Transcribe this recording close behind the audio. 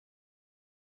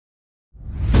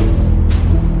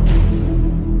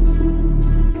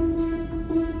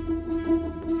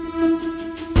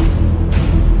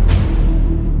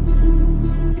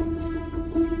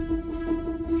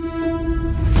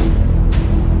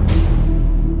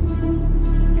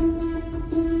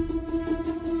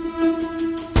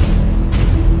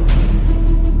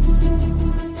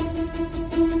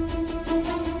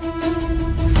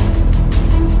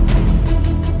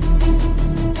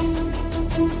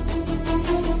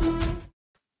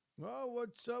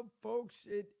What's up, folks?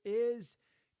 It is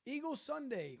Eagle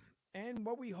Sunday, and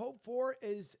what we hope for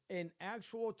is an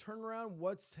actual turnaround.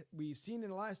 What we've seen in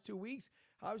the last 2 weeks.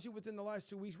 Obviously, within the last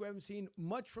 2 weeks, we haven't seen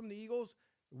much from the Eagles.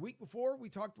 The week before, we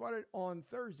talked about it on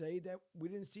Thursday that we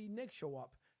didn't see Nick show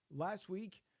up. Last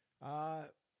week,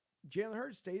 Jalen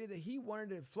Hurts stated that he wanted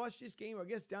to flush this game, I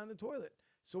guess, down the toilet.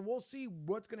 So we'll see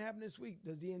what's going to happen this week.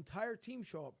 Does the entire team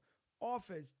show up?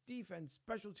 Offense, defense,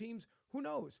 special teams, who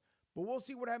knows? But we'll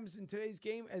see what happens in today's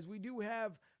game as we do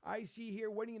have, I see here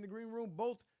waiting in the green room,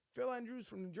 both Phil Andrews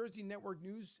from New Jersey Network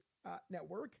News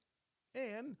Network,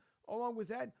 and along with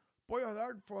that, Boy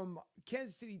Hazard from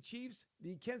Kansas City Chiefs,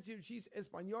 the Kansas City Chiefs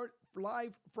Espanol,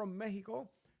 live from Mexico.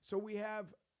 So we have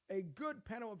a good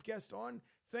panel of guests on.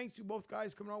 Thanks to both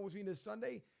guys coming on with me this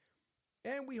Sunday.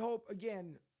 And we hope,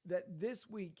 again, that this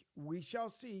week we shall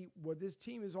see what this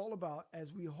team is all about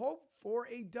as we hope for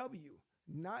a W,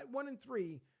 not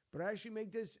 1-3, but actually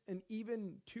make this an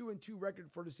even 2-2 record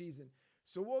for the season.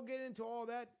 So we'll get into all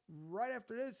that right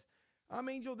after this. I'm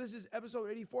Angel. This is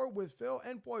episode 84 with Phil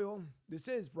and Pollo. This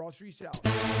is Broad Street South.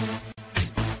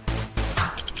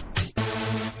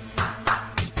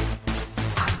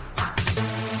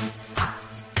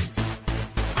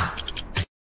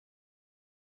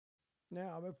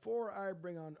 Now, before I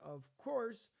bring on, of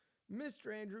course,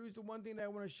 Mr. Andrews, the one thing that I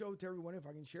want to show to everyone, if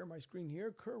I can share my screen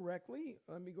here correctly,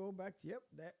 let me go back. Yep,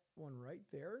 that one right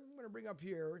there. I'm going to bring up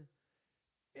here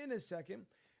in a second.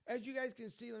 As you guys can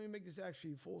see, let me make this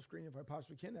actually full screen if I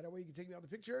possibly can. That way you can take me out the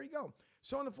picture. There you go.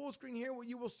 So on the full screen here, what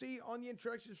you will see on the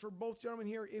introductions for both gentlemen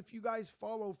here, if you guys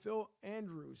follow Phil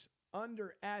Andrews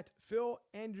under at Phil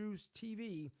Andrews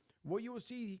TV, what you will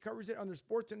see, he covers it under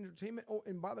sports and entertainment. Oh,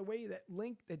 and by the way, that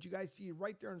link that you guys see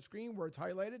right there on the screen where it's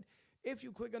highlighted, if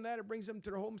you click on that, it brings them to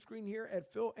the home screen here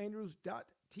at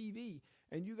philandrews.tv.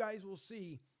 And you guys will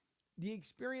see the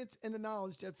experience and the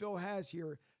knowledge that Phil has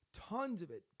here. Tons of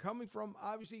it coming from,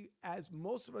 obviously, as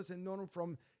most of us have known him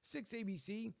from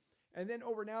 6ABC. And then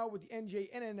over now with the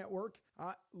NJNN network.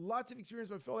 Lots of experience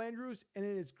with Phil Andrews. And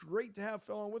it is great to have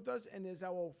Phil on with us. And as I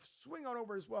will swing on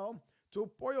over as well to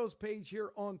Pollo's page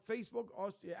here on Facebook,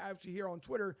 also actually here on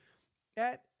Twitter,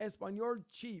 at Espanol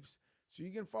Chiefs. So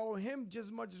you can follow him just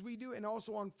as much as we do, and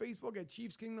also on Facebook at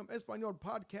Chiefs Kingdom Espanol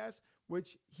Podcast,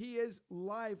 which he is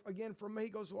live again from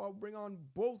Mexico. So I'll bring on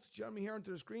both gentlemen here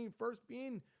onto the screen. First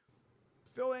being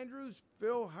Phil Andrews.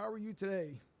 Phil, how are you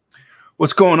today?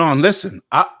 What's going on? Listen,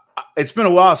 it's been a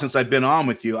while since I've been on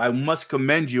with you. I must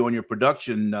commend you on your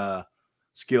production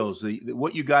skills.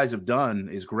 What you guys have done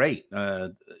is great.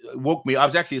 It woke me. I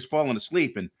was actually just falling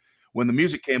asleep, and when the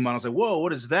music came on, I was like, "Whoa,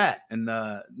 what is that?" And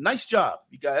nice job,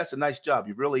 you guys. That's a nice job.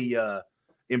 You've really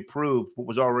improved what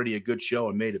was already a good show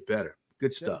and made it better.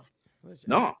 Good stuff.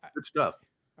 Good stuff.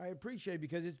 I appreciate it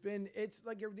because it's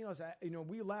like everything else.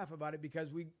 We laugh about it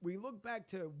because we look back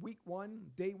to week one,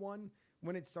 day one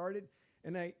when it started,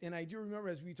 and I do remember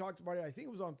as we talked about it. I think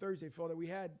it was on Thursday, Phil,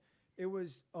 that it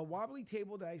was a wobbly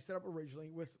table that I set up originally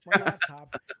with my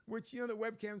laptop, which the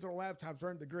webcams on laptops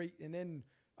aren't the great, and then.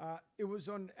 It was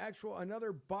on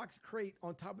another box crate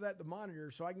on top of that, the monitor,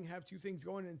 so I can have two things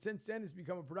going. And since then, it's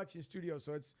become a production studio.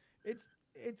 So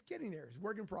it's getting there. It's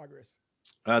work in progress.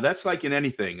 That's like in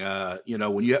anything.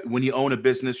 When you own a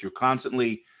business, you're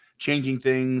constantly changing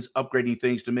things, upgrading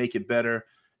things to make it better.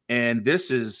 And this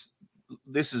is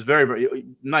very, very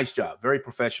nice job. Very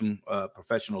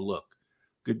professional look.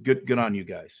 Good on you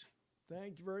guys.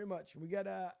 Thank you very much. We got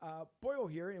Pollo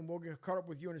here, and we'll get caught up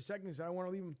with you in a second because I don't want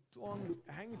to leave him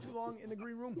hanging too long in the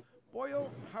green room.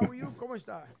 Pollo, how are you? ¿Cómo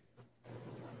está?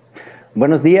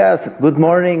 Buenos días. Good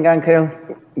morning, Angel.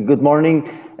 Good morning,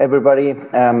 everybody.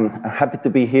 I'm happy to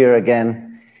be here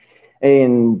again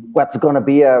in what's going to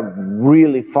be a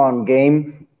really fun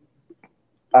game.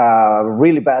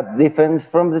 Really bad defense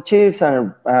from the Chiefs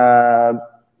and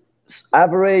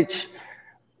average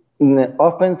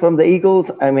offense from the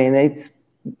Eagles. I mean,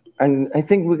 I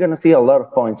think we're going to see a lot of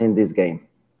points in this game.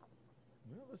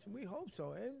 Well, listen, we hope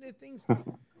so. And things,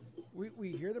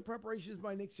 we hear the preparations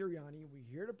by Nick Sirianni. We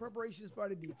hear the preparations by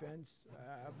the defense.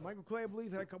 Michael Clay, I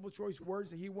believe, had a couple of choice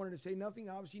words that he wanted to say. Nothing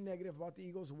obviously negative about the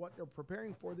Eagles and what they're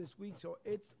preparing for this week. So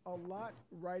it's a lot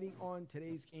riding on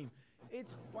today's game.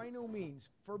 It's by no means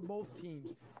for both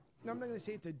teams. I'm not going to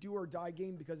say it's a do or die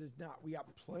game because it's not. We got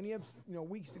plenty of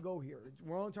weeks to go here.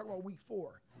 We're only talking about week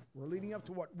 4. We're leading up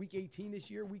to week 18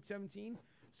 this year, week 17.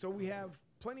 So we have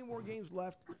plenty more games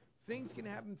left. things can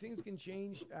happen, things can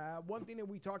change. One thing that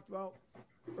we talked about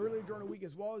earlier during the week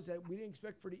as well is that we didn't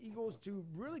expect for the Eagles to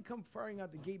really come firing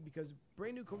out the gate because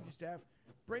brand new coaching staff,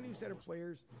 brand new set of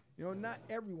players. Not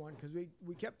everyone, because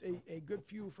we kept a good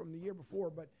few from the year before,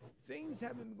 but things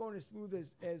haven't been going as smooth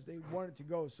as they wanted to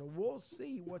go. So we'll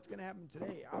see what's going to happen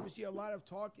today. Obviously, a lot of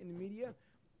talk in the media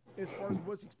as far as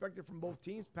what's expected from both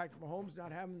teams. Patrick Mahomes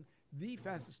not having the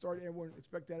fastest start everyone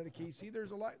expected out of KC.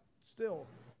 There's a lot still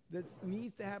that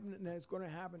needs to happen and that's going to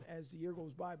happen as the year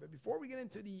goes by. But before we get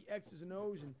into the X's and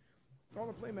O's and all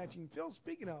the play matching, Phil,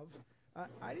 speaking of,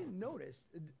 I didn't notice,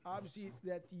 obviously,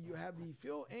 that you have the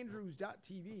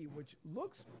PhilAndrews.tv, which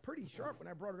looks pretty sharp when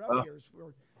I brought it up here.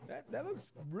 That looks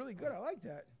really good. I like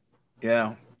that.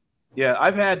 Yeah. Yeah,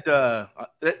 I've had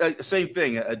same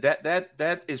thing.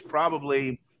 That is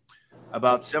probably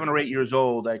about 7 or 8 years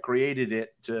old. I created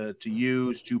it to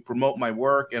use to promote my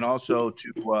work and also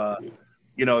to,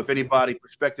 if anybody,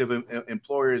 prospective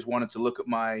employers wanted to look at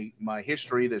my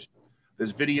history, there's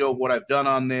video of what I've done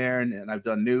on there, and I've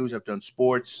done news, I've done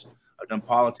sports, I've done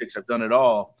politics, I've done it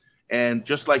all. And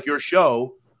just like your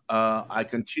show, I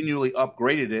continually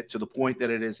upgraded it to the point that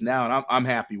it is now, and I'm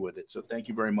happy with it. So thank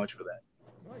you very much for that.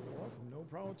 Oh, you're welcome. No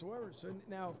problem whatsoever. So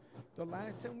now, the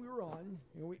last time we were on,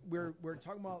 we're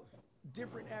talking about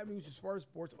different avenues as far as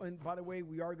sports. And by the way,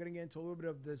 we are going to get into a little bit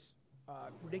of this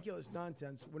ridiculous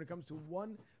nonsense when it comes to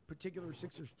one particular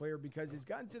Sixers player, because it's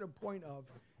gotten to the point of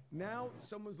now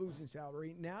someone's losing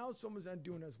salary. Now someone's not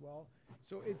doing as well.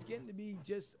 So it's getting to be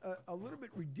just a little bit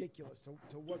ridiculous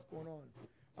to what's going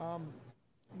on.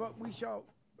 But we shall,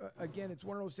 again, it's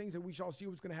one of those things that we shall see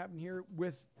what's going to happen here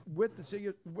with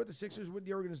the Sixers, with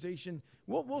the organization.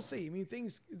 We'll see. I mean,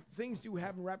 things do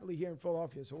happen rapidly here in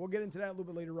Philadelphia. So we'll get into that a little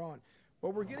bit later on.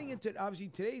 But we're getting into, obviously,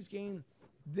 today's game.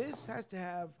 This has to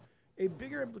have a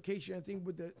bigger implication, I think,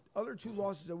 with the other two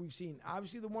losses that we've seen.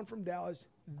 Obviously, the one from Dallas,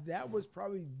 that was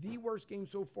probably the worst game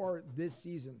so far this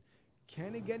season.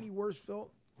 Can it get any worse, Phil?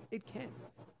 It can.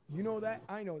 You know that.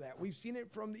 I know that. We've seen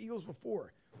it from the Eagles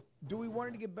before. Do we want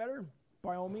it to get better?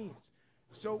 By all means.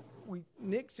 So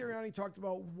Nick Sirianni talked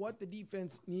about what the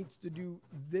defense needs to do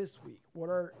this week, what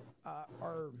our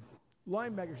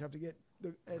linebackers have to get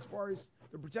as far as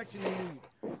the protection they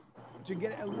need to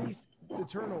get at least the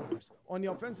turnovers. On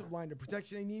the offensive line, the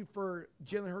protection they need for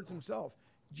Jalen Hurts himself.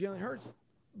 Jalen Hurts,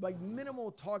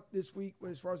 minimal talk this week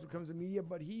as far as it comes to media,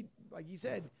 but he, like he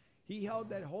said, he held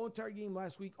that whole entire game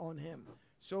last week on him.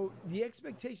 So the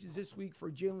expectations this week for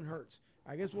Jalen Hurts,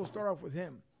 I guess we'll start off with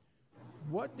him.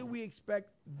 What do we expect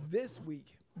this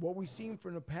week, what we've seen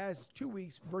from the past 2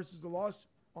 weeks versus the loss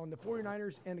on the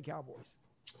 49ers and the Cowboys?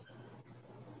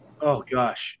 Oh,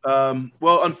 gosh.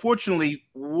 Well, unfortunately,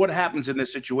 what happens in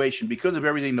this situation, because of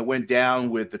everything that went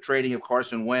down with the trading of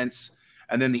Carson Wentz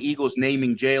and then the Eagles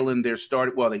naming Jalen their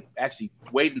starting – well, they actually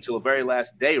waited until the very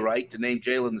last day, right, to name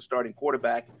Jalen the starting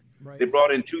quarterback. Right. They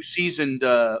brought in 2 seasoned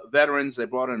veterans. They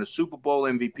brought in a Super Bowl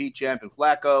MVP champion,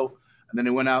 Flacco. And then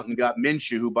they went out and got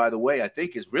Minshew, who, by the way, I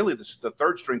think is really the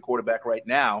third-string quarterback right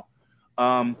now.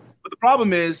 But the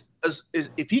problem is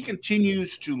if he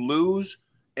continues to lose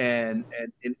and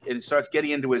it starts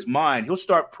getting into his mind, he'll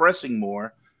start pressing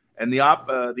more, and the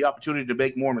opportunity to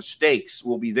make more mistakes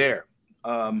will be there.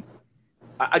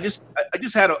 I just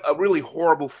had a really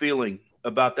horrible feeling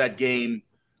about that game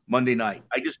Monday night.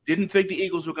 I just didn't think the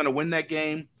Eagles were going to win that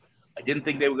game. I didn't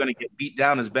think they were going to get beat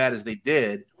down as bad as they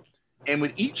did. And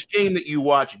with each game that you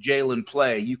watch Jalen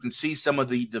play, you can see some of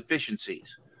the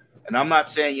deficiencies. And I'm not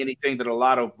saying anything that a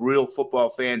lot of real football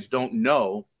fans don't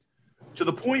know, to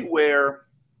the point where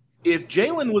if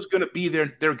Jalen was going to be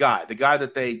their guy, the guy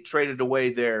that they traded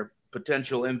away their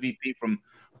potential MVP from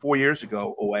 4 years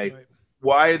ago away, right,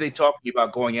 why are they talking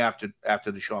about going after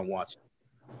Deshaun Watson?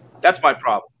 That's my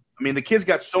problem. I mean, the kid's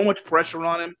got so much pressure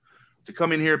on him to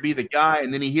come in here, be the guy,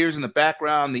 and then he hears in the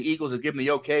background the Eagles have given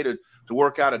the okay to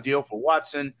work out a deal for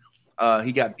Watson.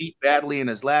 He got beat badly in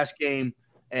his last game,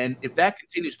 and if that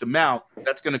continues to mount,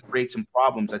 that's going to create some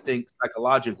problems, I think,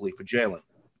 psychologically for Jalen.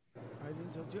 I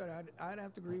think so too. I'd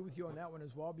have to agree with you on that one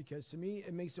as well, because to me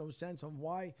it makes no sense on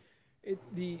why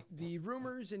the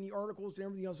rumors and the articles and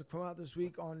everything else that come out this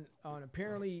week on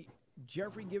apparently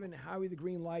Jeffrey giving Howie the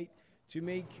green light to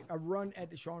make a run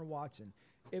at Deshaun Watson.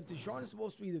 If Deshaun is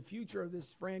supposed to be the future of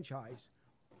this franchise,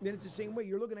 then it's the same way.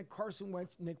 You're looking at Carson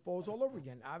Wentz, Nick Foles all over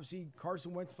again. Obviously,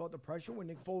 Carson Wentz felt the pressure when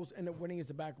Nick Foles ended up winning as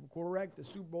a backup quarterback, the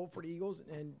Super Bowl for the Eagles,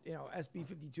 and SB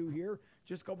 52 here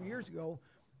just a couple years ago.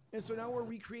 And so now we're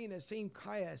recreating the same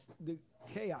chaos, the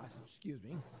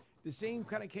same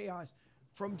kind of chaos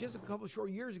from just a couple short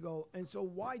years ago. And so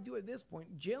why do it at this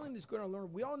point? Jalen is going to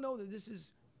learn. We all know that this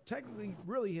is technically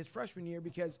really his freshman year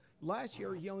because last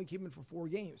year he only came in for 4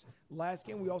 games. Last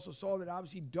game we also saw that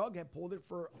obviously Doug had pulled it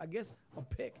for, I guess, a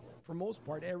pick for most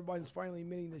part. Everybody's finally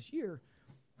admitting this year.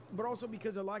 But also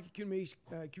because of lack of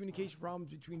communication problems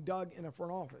between Doug and the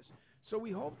front office. So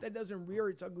we hope that doesn't rear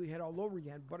its ugly head all over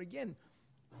again. But again,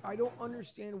 I don't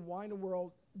understand why in the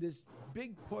world this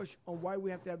big push on why we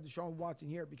have to have Deshaun Watson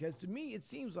here. Because to me, it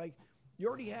seems like you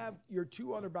already have your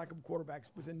 2 other backup quarterbacks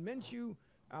within Minshew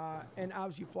and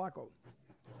obviously Flacco.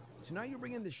 So now you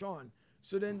bring in Deshaun.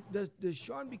 So then does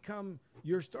Deshaun become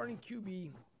your starting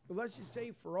QB, let's just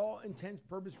say for all intents,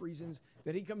 purpose reasons,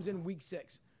 that he comes in week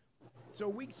 6. So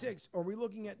week 6, are we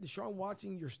looking at Deshaun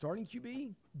Watson, your starting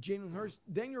QB, Jalen Hurts,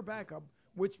 then your backup,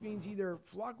 which means either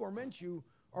Flacco or Minshew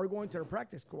are going to the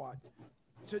practice squad.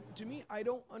 So to me, I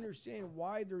don't understand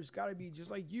why there's got to be, just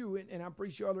like you, and I'm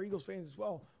pretty sure other Eagles fans as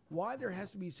well, why there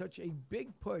has to be such a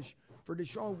big push for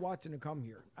Deshaun Watson to come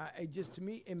here. To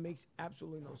me, it makes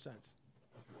absolutely no sense.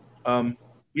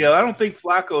 Yeah, I don't think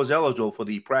Flacco is eligible for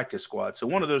the practice squad. So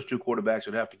one of those 2 quarterbacks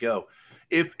would have to go.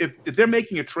 If they're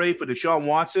making a trade for Deshaun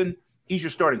Watson, he's your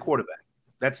starting quarterback.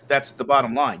 That's the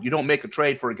bottom line. You don't make a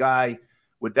trade for a guy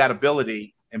with that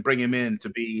ability and bring him in to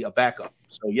be a backup.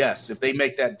 So yes, if they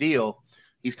make that deal,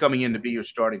 he's coming in to be your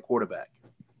starting quarterback.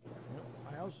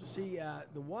 I also see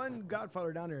the one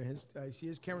Godfather down there. I see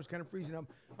his camera's kind of freezing up.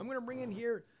 I'm going to bring in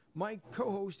here my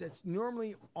co-host that's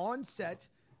normally on set,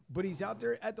 but he's out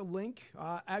there at the link.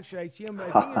 Actually, I see him.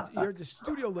 I think you're at the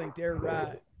studio link there.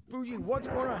 Fuji, what's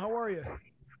going on? How are you?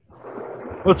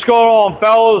 What's going on,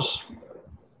 fellas?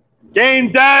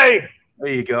 Game day.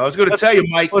 There you go. I was going to tell you,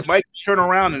 Mike, turn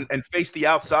around and face the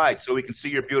outside so we can see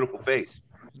your beautiful face.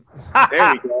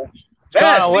 There we go.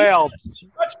 Kind of loud.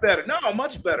 Much better. No,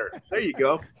 much better. There you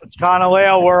go. It's kind of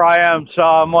loud where I am, so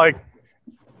I'm like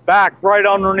back right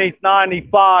underneath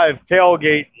 95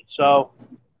 tailgating. So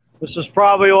this is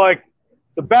probably like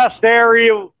the best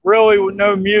area, really, with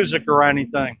no music or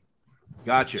anything.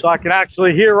 Gotcha. So I can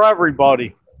actually hear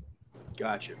everybody.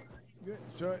 Gotcha. Good.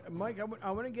 So, Mike,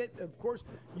 I want to get, of course,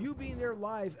 you being there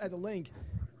live at the link.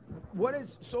 What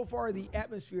is so far the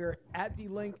atmosphere at the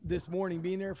link this morning,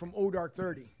 being there from Dark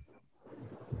 30?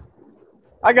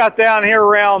 I got down here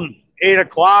around 8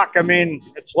 o'clock. I mean,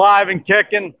 it's live and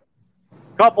kicking.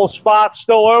 Couple spots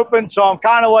still open, so I'm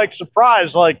kind of like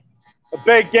surprised. Like a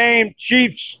big game,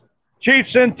 Chiefs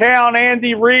in town,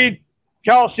 Andy Reid,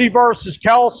 Kelsey versus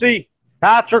Kelsey,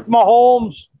 Patrick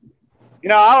Mahomes. You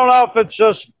know, I don't know if it's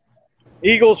just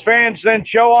Eagles fans didn't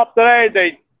show up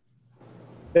today.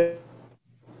 They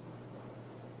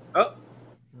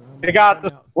got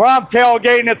where I'm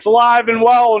tailgating, it's alive and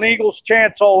well, and Eagles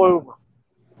chants all over.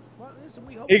 Well, listen,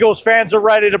 Eagles fans are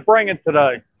ready to bring it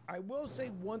today. I will say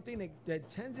one thing that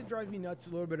tends to drive me nuts a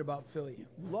little bit about Philly.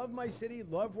 Love my city,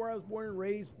 love where I was born and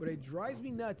raised, but it drives me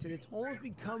nuts, and it's almost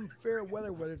become fair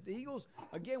weather. Whether if the Eagles,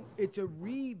 again, it's a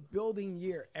rebuilding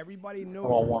year. Everybody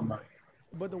knows this.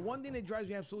 But the one thing that drives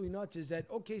me absolutely nuts is that,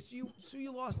 okay, so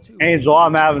you lost 2. Angel,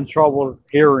 I'm having trouble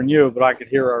hearing you, but I could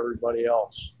hear everybody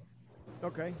else.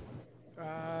 Okay.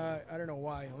 I don't know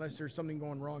why, unless there's something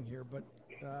going wrong here, but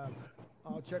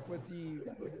I'll check with the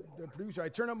producer. I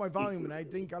turned up my volume, and I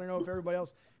don't know if everybody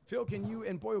else. Phil, can you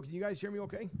guys hear me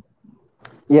okay?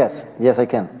 Yes, I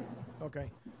can.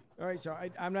 Okay. All right, so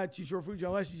I'm not too sure, Fuji,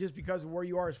 unless it's just because of where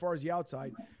you are as far as the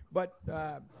outside. But,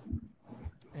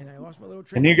 and I lost my little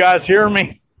train. Can you guys hear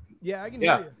me? Yeah, I can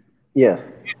hear you. Yes.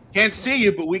 Can't see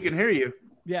you, but we can hear you.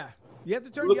 Yeah. You have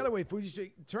to turn the other way, Fuji. So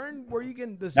turn where you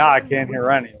can. No, I can't hear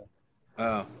anything.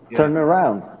 Oh, yeah. Turn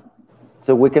around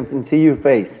so we can see your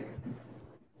face.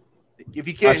 If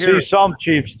you can't I hear see some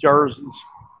Chiefs jerseys.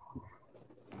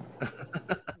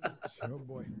 Oh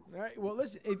boy! All right. Well,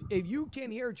 listen. If you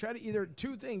can't hear, try to either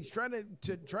 2 things. Try to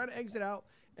exit out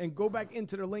and go back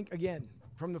into the link again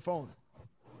from the phone.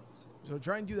 So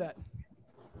try and do that.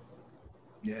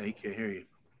 Yeah, he can't hear you.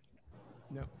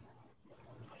 No.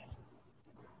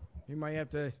 He might have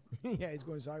to. Yeah, he's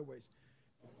going sideways.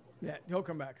 Yeah, he'll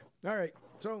come back. All right.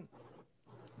 So,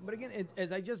 but again,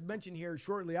 as I just mentioned here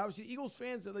shortly, obviously Eagles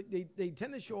fans, they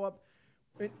tend to show up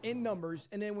in numbers,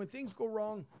 and then when things go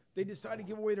wrong, they decide to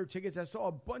give away their tickets. I saw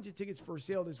a bunch of tickets for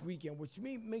sale this weekend, which to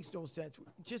me makes no sense.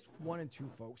 Just 1 and 2,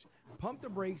 folks. Pump the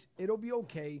brakes. It'll be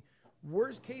okay.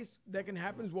 Worst case that can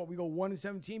happen is we go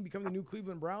 1-17, become the new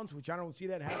Cleveland Browns, which I don't see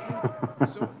that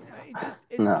happening. So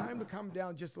it's time to calm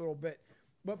down just a little bit.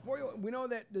 But boy, we know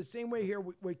that the same way here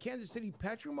with Kansas City,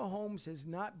 Patrick Mahomes has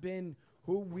not been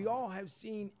who we all have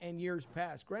seen in years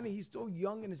past. Granted, he's still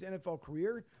young in his NFL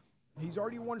career. He's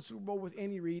already won a Super Bowl with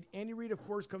Andy Reid. Andy Reid, of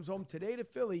course, comes home today to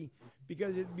Philly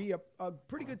because it'd be a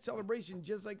pretty good celebration,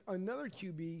 just like another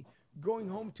QB going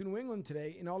home to New England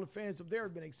today, and all the fans up there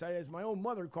have been excited. As my own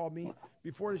mother called me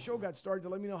before the show got started to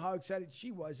let me know how excited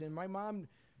she was. And my mom,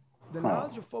 the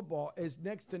knowledge of football is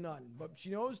next to none. But she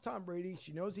knows Tom Brady.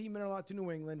 She knows he meant a lot to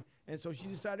New England. And so she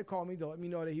decided to call me to let me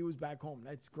know that he was back home.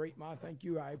 That's great, Ma. Thank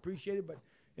you. I appreciate it, but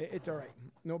it's all right.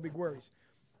 No big worries.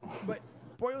 But,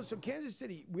 boy, so Kansas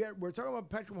City, we're talking about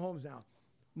Patrick Mahomes now.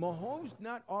 Mahomes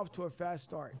not off to a fast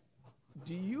start.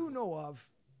 Do you know of,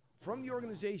 from the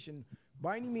organization,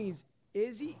 by any means,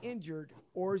 is he injured,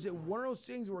 or is it one of those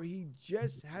things where he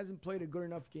just hasn't played a good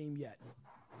enough game yet?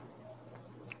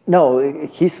 No,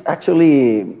 he's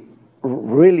actually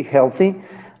really healthy.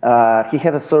 He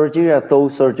had a toe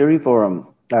surgery for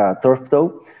turf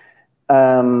toe.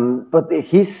 But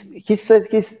he said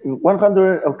he's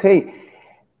 100 okay.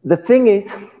 The thing is,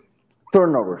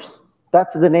 turnovers.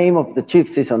 That's the name of the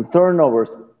Chiefs season, turnovers.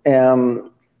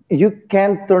 You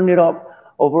can't turn it up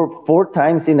over 4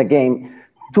 times in a game.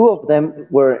 2 of them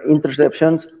were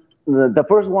interceptions. The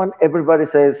first one, everybody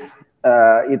says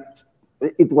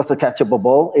it was a catchable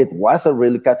ball. It was a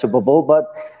really catchable ball,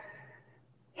 but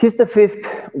he's the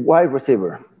 5th wide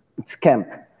receiver. It's Kemp.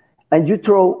 And you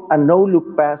throw a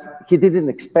no-look pass. He didn't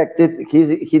expect it.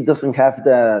 He doesn't have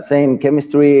the same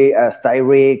chemistry as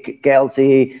Tyreek,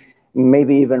 Kelsey,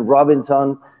 maybe even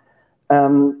Robinson.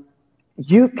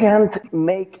 You can't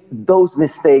make those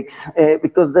mistakes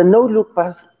because the no-look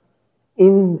pass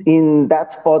in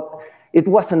that spot, it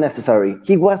wasn't necessary.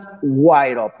 He was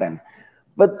wide open.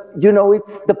 But,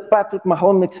 it's the Patrick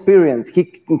Mahomes experience. He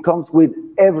comes with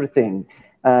everything.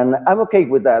 And I'm okay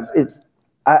with that.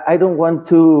 I don't want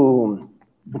to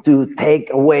take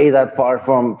away that part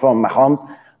from Mahomes.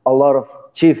 A lot of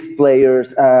Chief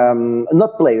players,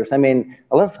 not players, I mean,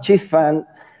 a lot of Chief fans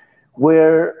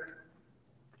were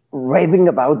raving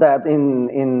about that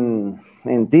in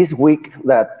this week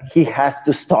that he has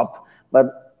to stop.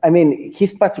 But, I mean,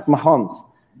 he's Patrick Mahomes.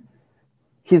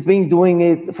 He's been doing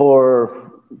it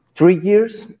for 3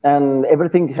 years, and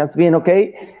everything has been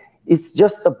okay. It's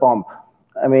just a bump.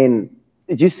 I mean,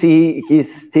 you see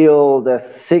he's still the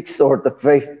 6th or the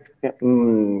 5th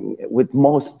with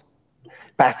most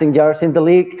passing yards in the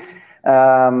league.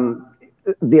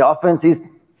 The offense is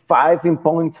 5 in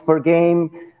points per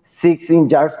game, 6 in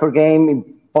yards per game, in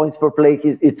points per play.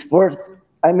 It's first.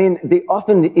 I mean, the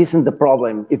offense isn't the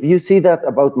problem. If you see that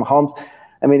about Mahomes,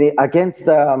 I mean, against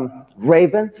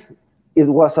Ravens, it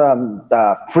was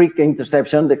a freak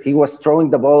interception that he was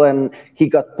throwing the ball and he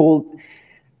got pulled.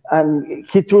 And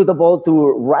he threw the ball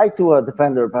right to a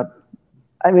defender. But,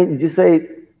 I mean,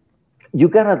 you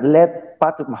gotta let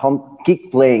Patrick Mahomes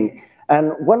keep playing.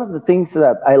 And one of the things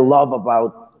that I love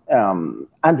about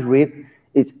Andy Reid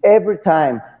is every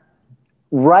time,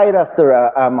 right after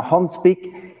a Mahomes pick,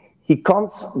 he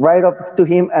comes right up to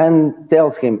him and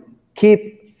tells him,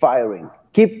 keep firing.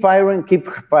 Keep firing, keep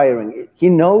firing. He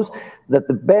knows that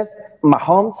the best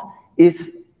Mahomes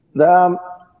is the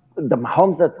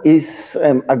Mahomes that is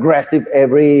aggressive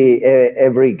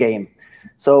every game.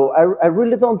 So I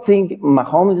really don't think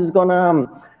Mahomes is gonna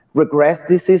regress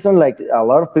this season like a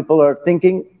lot of people are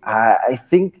thinking. I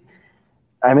think,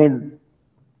 I mean,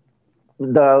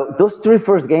 those 3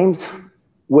 first games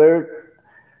were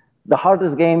the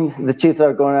hardest games the Chiefs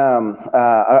are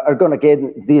gonna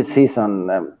get this season,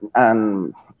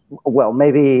 and well,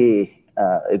 maybe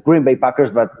Green Bay Packers,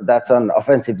 but that's an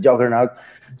offensive juggernaut.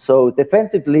 So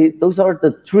defensively, those are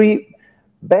the 3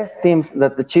 best teams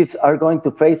that the Chiefs are going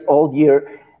to face all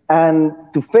year, and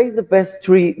to face the best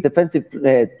 3 defensive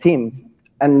teams,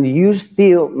 and you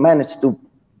still manage to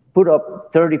put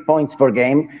up 30 points per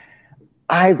game,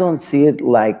 I don't see it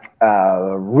like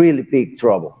really big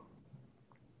trouble.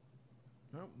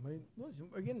 Listen,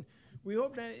 again, we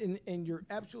hope that, and you're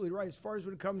absolutely right. As far as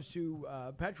when it comes to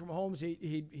Patrick Mahomes,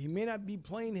 he may not be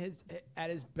playing at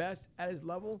his best, at his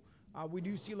level. We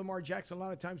do see Lamar Jackson a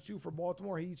lot of times, too, for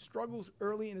Baltimore. He struggles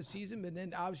early in the season, but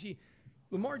then obviously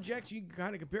Lamar Jackson, you can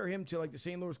kind of compare him to like the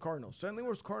St. Louis Cardinals. St.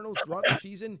 Louis Cardinals, throughout the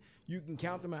season, you can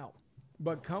count them out.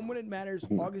 But come when it matters,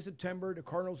 August, September, the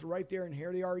Cardinals are right there, and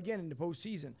here they are again in the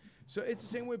postseason. So it's the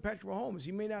same way with Patrick Mahomes.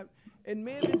 He may have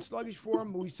been sluggish for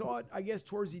him, but we saw it, I guess,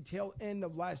 towards the tail end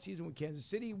of last season with Kansas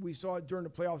City. We saw it during the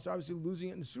playoffs, obviously losing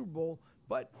it in the Super Bowl.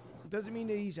 But it doesn't mean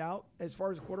that he's out as far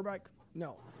as a quarterback.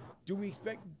 No. Do we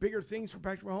expect bigger things for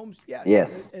Patrick Mahomes?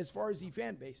 Yes. As far as the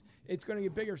fan base, it's going to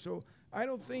get bigger. So I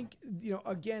don't think,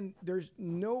 again, there's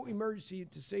no emergency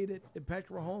to say that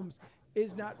Patrick Mahomes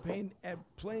is not playing at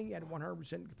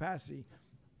 100% capacity,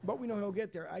 but we know he'll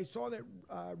get there. I saw that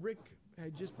Rick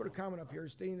had just put a comment up here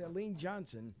stating that Lane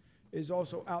Johnson is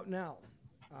also out now.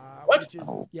 What? Which is,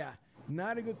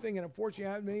 not a good thing. And unfortunately,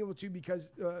 I haven't been able to because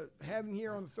having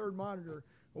here on the third monitor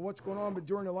what's going on. But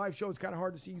during the live show, it's kind of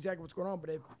hard to see exactly what's going on.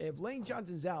 But if Lane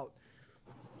Johnson's out,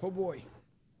 oh boy,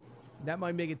 that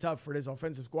might make it tough for this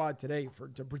offensive squad today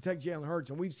to protect Jalen Hurts.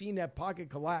 And we've seen that pocket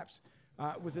collapse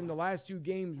within the last 2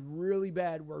 games really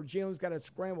bad, where Jalen's got to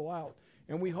scramble out.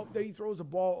 And we hope that he throws the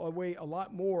ball away a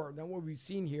lot more than what we've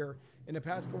seen here in the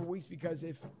past couple of weeks, because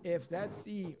if that's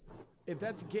the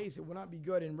case, it will not be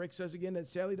good. And Rick says again that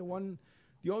sadly the only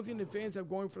thing the fans have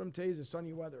going for them today is the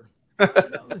sunny weather.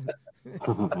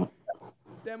 That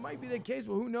might be the case,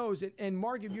 but who knows? And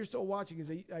Mark, if you're still watching, because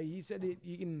he said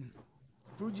he can.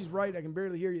 Fuji's right. I can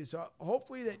barely hear you. So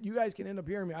hopefully that you guys can end up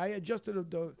hearing me. I adjusted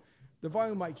the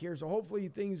volume mic here, so hopefully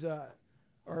things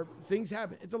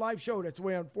happen. It's a live show. That's the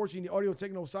way, unfortunately, the audio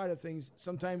technical side of things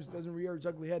sometimes doesn't rear its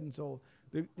ugly head until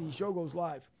the show goes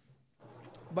live.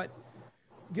 But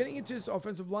getting into this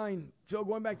offensive line, Phil,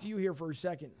 going back to you here for a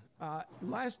second.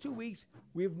 Last 2 weeks,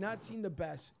 we have not seen the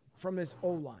best from this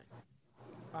O-line.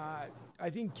 I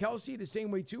think Kelsey the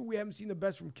same way too. We haven't seen the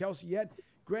best from Kelsey yet.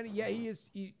 Granted, yeah,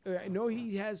 I know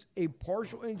he has a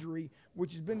partial injury,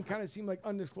 which has been kind of seemed like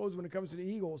undisclosed when it comes to the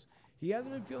Eagles. He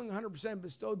hasn't been feeling 100%,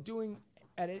 but still doing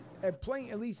at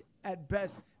playing at least at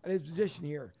best at his position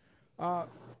here.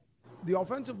 The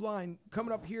offensive line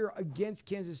coming up here against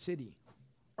Kansas City.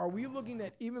 Are we looking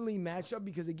at evenly matched up?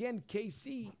 Because again,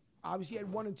 KC obviously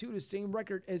had 1 and 2, the same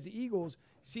record as the Eagles.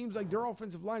 Seems like their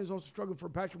offensive line is also struggling for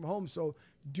Patrick Mahomes. So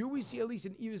do we see at least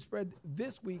an even spread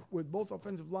this week with both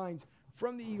offensive lines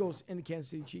from the Eagles and the Kansas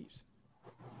City Chiefs?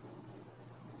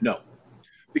 No,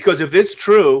 because if it's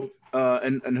true,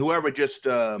 and whoever just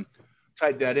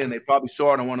typed that in, they probably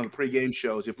saw it on one of the pregame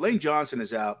shows. If Lane Johnson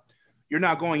is out, you're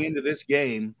now going into this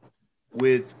game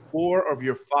with 4 of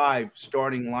your 5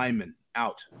 starting linemen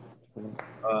out.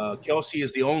 Kelsey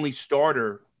is the only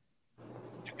starter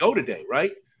to go today,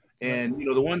 right? And,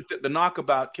 the knock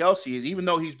about Kelsey is even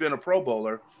though he's been a Pro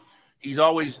Bowler, he's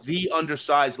always the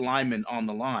undersized lineman on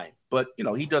the line. But,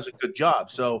 he does a good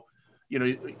job. So,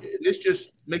 this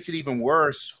just makes it even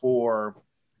worse for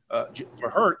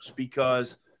Hurts,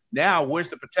 because now where's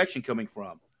the protection coming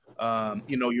from?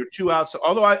 You're 2 outs.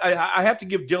 Although I have to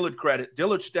give Dillard credit.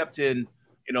 Dillard stepped in,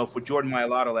 for Jordan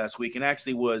Mailata last week and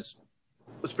actually was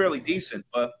fairly decent.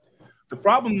 But the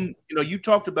problem, you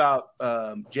talked about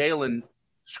Jalen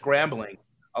scrambling.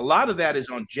 A lot of that is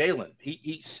on Jalen.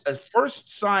 He's a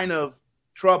first sign of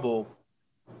trouble,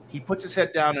 he puts his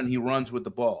head down and he runs with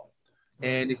the ball.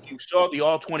 And if you saw the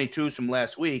all 22s from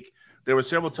last week, there were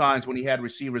several times when he had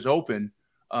receivers open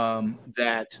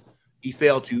that he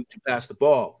failed to pass the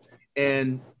ball.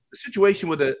 And the situation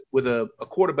with a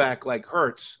quarterback like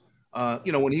Hurts,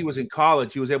 when he was in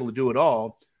college, he was able to do it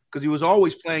all because he was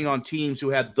always playing on teams who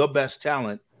had the best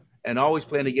talent and always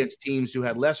playing against teams who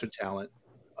had lesser talent.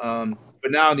 But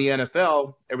now in the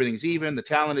NFL, everything's even. The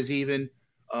talent is even.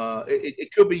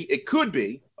 It could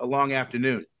be a long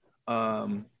afternoon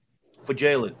for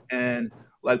Jalen. And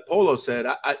like Polo said,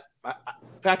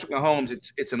 Patrick Mahomes,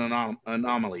 it's an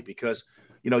anomaly because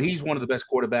he's one of the best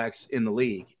quarterbacks in the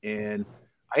league. And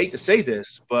I hate to say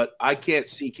this, but I can't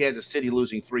see Kansas City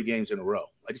losing 3 games in a row.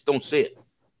 I just don't see it.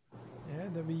 Yeah,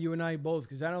 that'd be you and I both,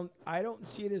 because I don't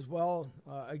see it as well.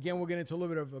 Again, we'll get into a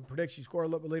little bit of a prediction score a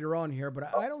little bit later on here,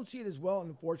 but I don't see it as well. And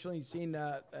unfortunately, seeing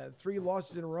 3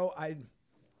 losses in a row,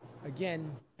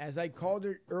 again, as I called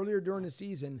it earlier during the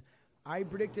season, I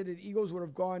predicted that Eagles would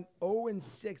have gone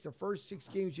 0-6 the first 6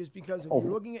 games, just because if you're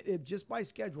looking at it just by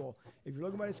schedule, it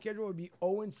would be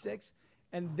 0-6,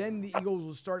 and then the Eagles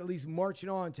will start at least marching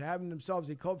on to having themselves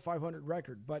a club 500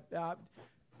 record. But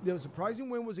the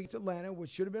surprising win was against Atlanta, which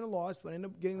should have been a loss, but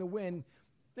ended up getting the win.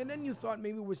 And then you thought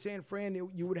maybe with San Fran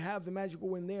you would have the magical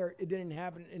win there. It didn't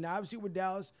happen. And obviously with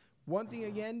Dallas, one thing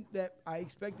again that I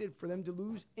expected for them to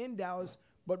lose in Dallas,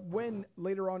 but win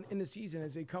later on in the season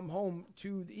as they come home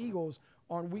to the Eagles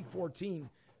on Week 14.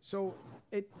 So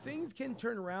things can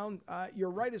turn around.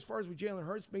 You're right as far as with Jalen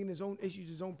Hurts making his own issues,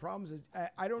 his own problems.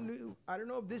 I don't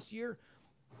know if this year,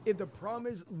 if the problem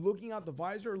is looking out the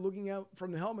visor or looking out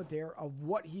from the helmet there of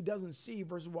what he doesn't see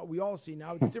versus what we all see.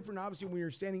 Now, it's different, obviously, when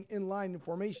you're standing in line in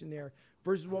formation there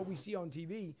versus what we see on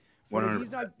TV. But if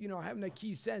he's not, having that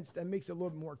key sense, that makes it a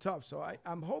little bit more tough. So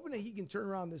I'm hoping that he can turn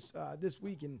around this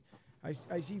week. And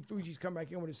I see Fuji's come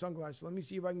back in with his sunglasses. Let me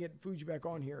see if I can get Fuji back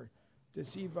on here to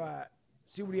see what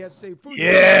he has to say. Fuji,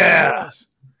 yeah.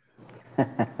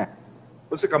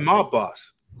 Looks like a mob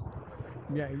boss.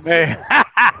 Yeah. Hey.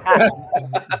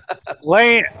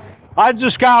 Lane, I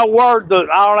just got word that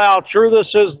I don't know how true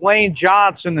this is. Lane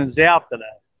Johnson is out today.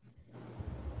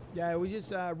 Yeah, we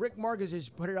just Rick Marcus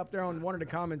just put it up there on one of the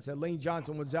comments that Lane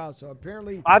Johnson was out. So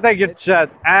apparently, I think it's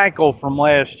that ankle from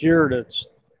last year that's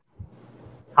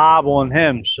hobbling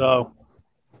him. So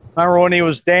remember when he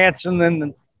was dancing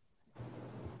in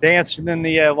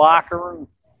the locker room,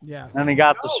 yeah, and he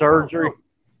got the surgery.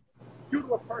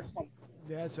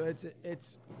 yeah. So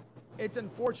it's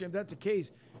unfortunate if that's the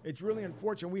case. It's really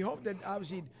unfortunate. We hope that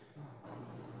obviously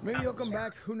maybe he'll come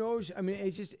back. Who knows? I mean,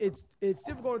 it's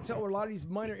difficult to tell where a lot of these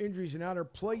minor injuries are now they're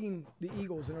plaguing the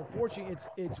Eagles, and unfortunately,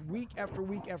 it's week after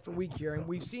week after week here, and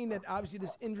we've seen that obviously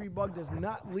this injury bug does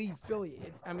not leave Philly.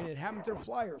 It happened to the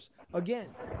Flyers again.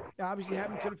 It obviously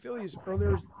happened to the Phillies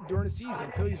earlier during the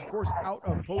season. Phillies, of course, out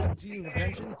of postseason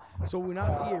contention, so we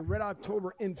not see a red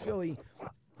October in Philly.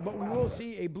 But we will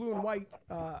see a blue and white,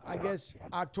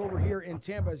 October here in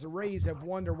Tampa as the Rays have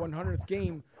won their 100th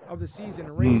game of the season.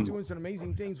 And Rays doing some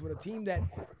amazing things with a team that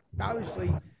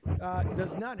obviously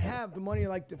does not have the money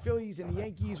like the Phillies and the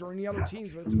Yankees or any other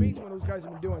teams. But it's amazing what those guys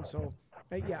have been doing. So,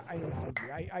 yeah, I know,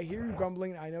 Fuji. I hear you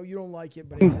grumbling. I know you don't like it,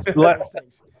 but it's just one of those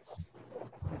things.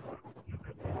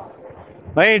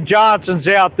 Lane Johnson's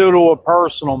out due to a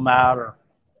personal matter.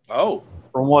 Oh,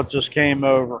 from what just came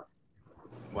over.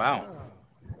 Wow.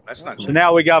 That's not good. So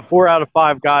now we got 4 out of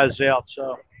 5 guys out.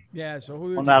 So yeah, so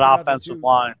Julio on that offensive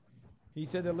line. He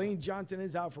said that Lane Johnson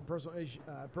is out for personal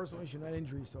issue, not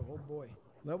injury. So, oh boy.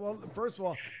 Well, first of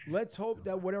all, let's hope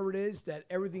that whatever it is, that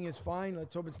everything is fine.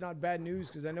 Let's hope it's not bad news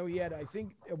because I know he had. I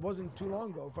think it wasn't too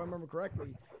long ago, if I remember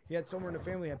correctly. He had someone in the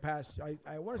family that passed.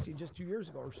 I want to say just 2 years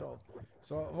ago or so.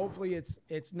 So hopefully it's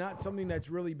not something that's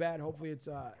really bad. Hopefully it's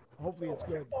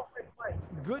good.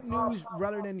 Good news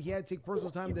rather than he had to take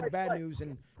personal time than bad news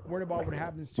and worry about what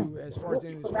happens to as far as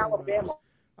any of his family members.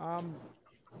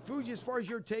 Fuji, as far as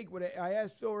your take, what I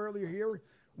asked Phil earlier here,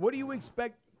 what do you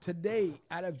expect today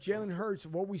out of Jalen Hurts,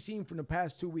 what we've seen from the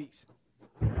past 2 weeks?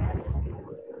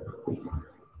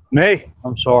 Me?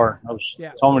 I'm sorry.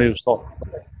 Somebody was talking.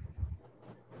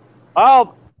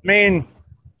 Well, I mean,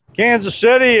 Kansas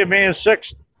City, a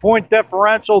 6-point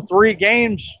differential, 3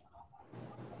 games.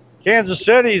 Kansas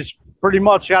City's pretty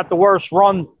much got the worst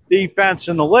run defense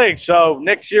in the league. So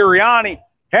Nick Sirianni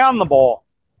pound the ball.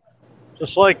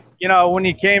 Just like, when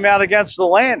he came out against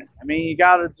Atlanta. You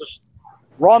got to just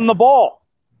run the ball.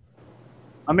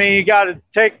 You got to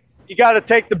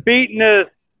take the beating the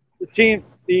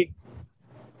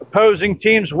opposing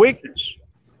team's weakness.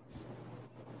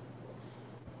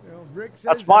 Rick says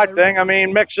that's my thing.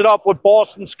 Mix it up with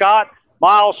Boston Scott,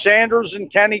 Miles Sanders,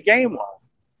 and Kenny Gainwell.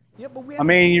 Yeah, but we haven't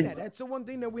seen that. That's the one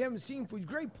thing that we haven't seen.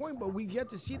 Great point, but we've yet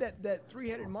to see that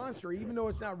three-headed monster, even though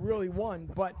it's not really one.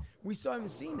 But we still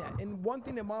haven't seen that. And one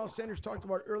thing that Miles Sanders talked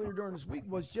about earlier during this week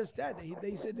was just that.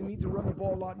 They said they need to run the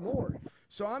ball a lot more.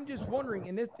 So I'm just wondering,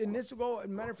 and this will go, as a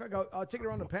matter of fact, I'll take it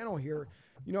around the panel here.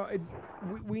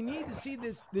 We need to see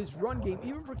this run game,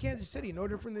 even for Kansas City, no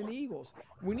different than the Eagles.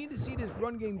 We need to see this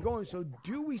run game going. So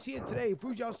do we see it today?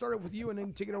 Fuji, I'll start it with you and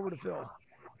then take it over to Phil.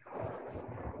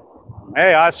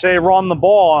 Hey, I say run the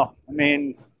ball.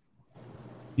 You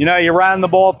ran the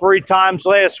ball 3 times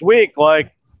last week.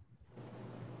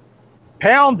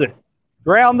 Pound it.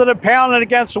 Ground it and pound it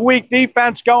against a weak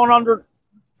defense going under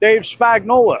Dave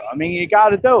Spagnuolo. You got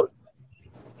to do it.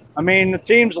 The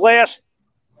team's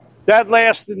dead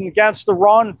last against the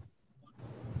run.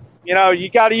 You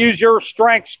got to use your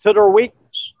strengths to their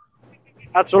weakness.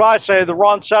 That's what I say. The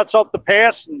run sets up the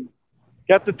pass and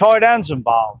get the tight ends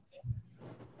involved.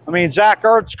 Zach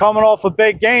Ertz coming off a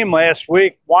big game last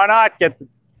week. Why not get the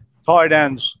tight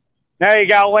ends? Now you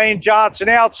got Lane Johnson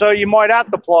out, so you might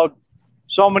have to plug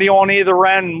somebody on either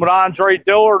end with Andre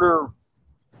Dillard or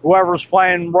whoever's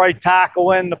playing right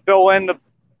tackle in to fill in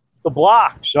the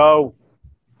block. So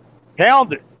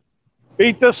pound it.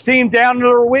 Beat this team down to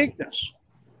their weakness.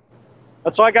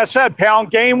 That's like I said, pound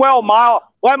Gainwell.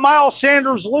 Let Miles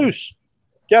Sanders loose.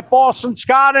 Get Boston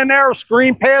Scott in there,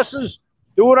 screen passes.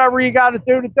 Do whatever you got to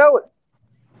do it.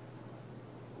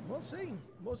 We'll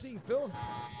see, Phil.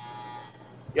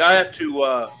 Yeah, I have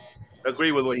to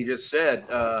agree with what he just said.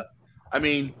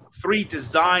 3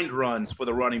 designed runs for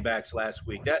the running backs last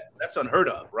week. That's unheard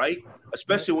of, right?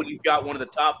 Especially when you've got one of the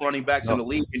top running backs in the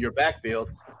league in your backfield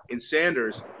in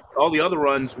Sanders. All the other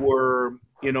runs were,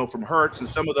 from Hurts, and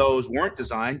some of those weren't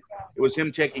designed. It was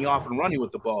him taking off and running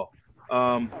with the ball.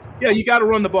 You got to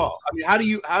run the ball. How do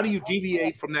you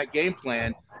deviate from that game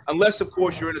plan? Unless, of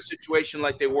course, you're in a situation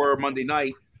like they were Monday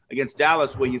night against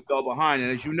Dallas where you fell behind.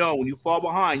 And as you know, when you fall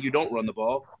behind, you don't run the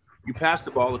ball. You pass the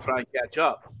ball to try and catch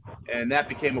up. And that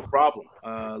became a problem.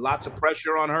 Lots of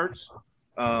pressure on Hurts.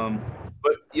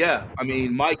 But, yeah,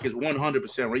 Mike is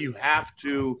 100% right. You have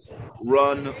to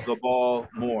run the ball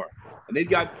more. and they've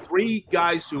got three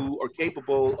guys who are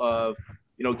capable of,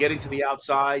 getting to the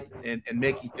outside and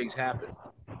making things happen.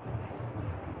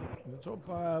 Let's hope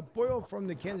Boyle from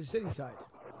the Kansas City side.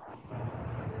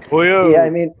 Boyle. Yeah, I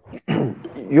mean,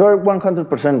 you're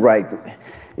 100% right.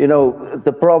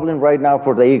 The problem right now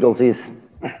for the Eagles is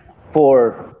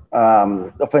 4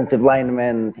 offensive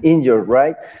linemen injured,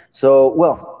 right? So,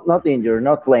 well, not injured,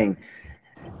 not playing.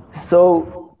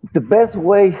 So the best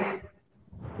way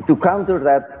to counter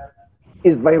that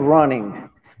is by running.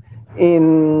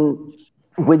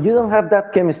 When you don't have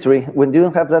that chemistry,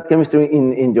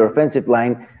 in your offensive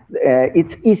line,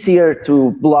 it's easier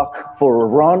to block for a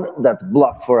run than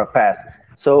block for a pass.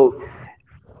 So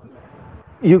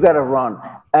you got to run.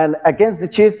 And against the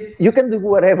Chiefs, you can do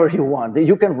whatever you want.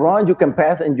 You can run, you can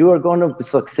pass, and you are going to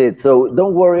succeed. So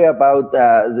don't worry about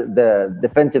the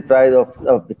defensive side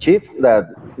of the Chiefs, that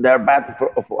they're bad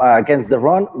against the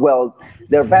run. Well,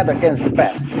 they're bad against the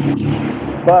pass.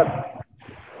 But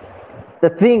the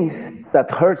thing that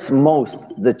hurts most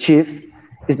the Chiefs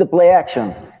is the play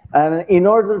action. And in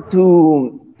order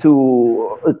to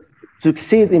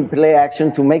succeed in play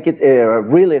action, to make it a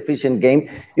really efficient game,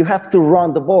 you have to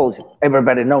run the ball.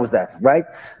 Everybody knows that, right?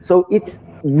 So it's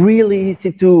really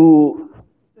easy to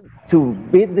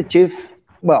beat the Chiefs.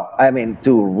 Well, I mean,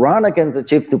 to run against the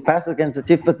Chiefs, to pass against the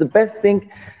Chiefs. But the best thing,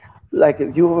 like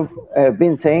you've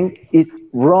been saying, is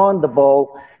run the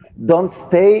ball. Don't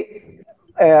stay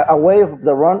away from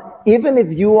the run, even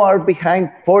if you are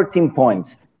behind 14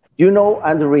 points.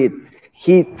 Andy Reid,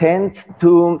 he tends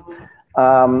to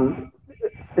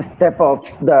step off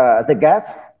the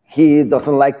gas. He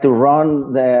doesn't like to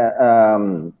run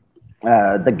the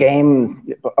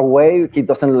game away. He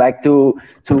doesn't like to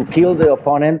kill the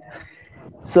opponent.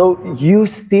 So you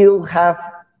still have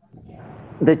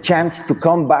the chance to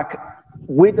come back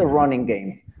with a running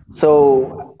game.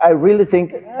 So I really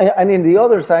think, and in the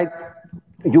other side,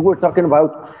 you were talking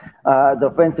about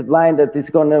the offensive line that is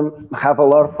going to have a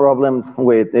lot of problems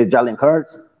with Jalen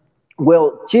Hurts.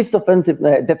 Well, Chiefs'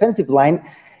 defensive line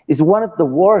is one of the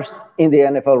worst in the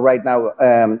NFL right now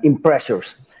in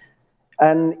pressures.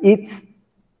 And it's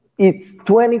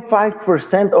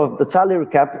 25% of the salary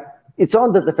cap. It's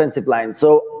on the defensive line.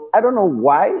 So I don't know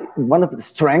why one of the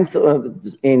strengths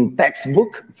in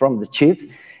textbook from the Chiefs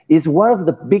is one of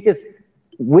the biggest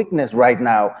weakness right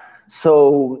now.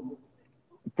 So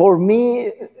for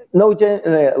me, no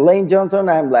Lane Johnson,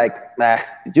 I'm like, nah,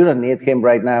 you don't need him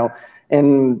right now.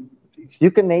 And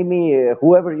you can name me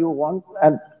whoever you want,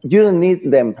 and you don't need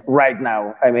them right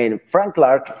now. I mean, Frank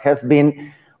Clark has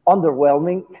been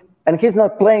underwhelming, and he's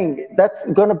not playing. That's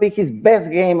going to be his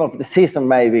best game of the season,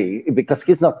 maybe, because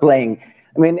he's not playing.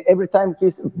 I mean, every time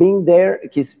he's been there,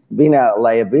 he's been a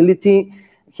liability.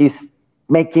 He's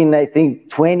making, I think,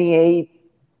 $28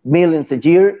 million a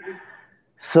year.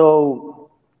 So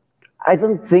I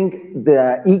don't think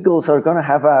the Eagles are going to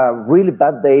have a really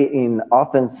bad day in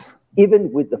offense,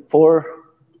 even with the 4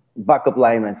 backup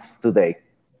linemen today.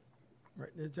 Right,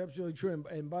 that's absolutely true.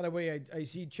 And by the way, I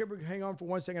see Chipper. Hang on for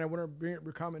 1 second. I want to bring up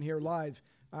your comment here live.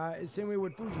 Same way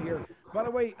with Fuji here. By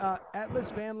the way,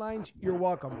 Atlas Van Lines, you're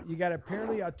welcome. You got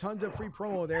apparently tons of free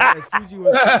promo there as Fuji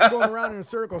was going around in a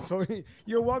circle. So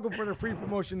you're welcome for the free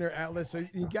promotion there, Atlas. So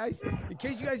you guys, in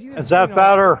case you guys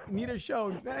need a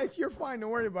show, you're fine. Don't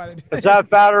worry about it. Is that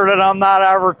better that I'm not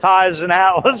advertising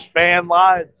Atlas Van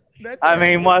Lines?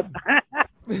 What?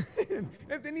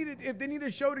 if they need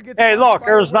a show to get. Hey, look,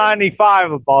 there's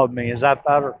 95 above me. Is that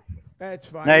better? That's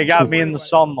fine. Now you got me in the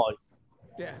sunlight.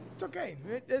 Yeah, it's okay.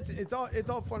 It's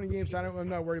all fun and games. So I'm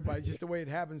not worried about it. It's just the way it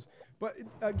happens. But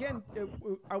again,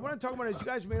 I want to talk about it. You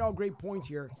guys made all great points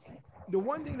here. The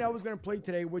one thing that I was going to play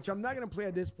today, which I'm not going to play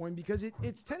at this point because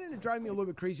it's tending to drive me a little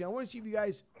bit crazy. I want to see if you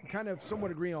guys kind of somewhat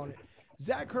agree on it.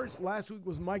 Zach Ertz last week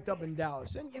was mic'd up in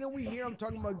Dallas. And, we hear him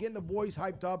talking about getting the boys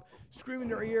hyped up, screaming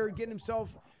their ear, getting himself,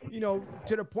 to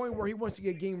the point where he wants to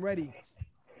get game ready.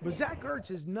 But Zach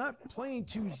Ertz is not playing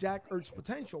to Zach Ertz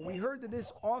potential. We heard that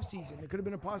this offseason, it could have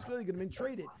been a possibility, he could have been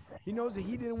traded. He knows that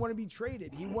he didn't want to be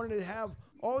traded. He wanted to have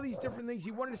all these different things. He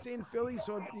wanted to stay in Philly,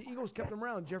 so the Eagles kept him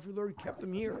around. Jeffrey Lurie kept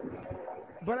him here.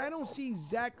 But I don't see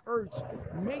Zach Ertz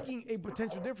making a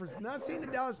potential difference. Not saying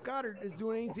that Dallas Goedert is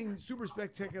doing anything super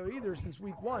spectacular either since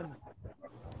week 1.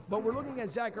 But we're looking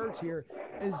at Zach Ertz here,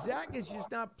 and Zach is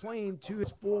just not playing to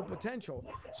his full potential.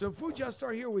 So, Fuji, I'll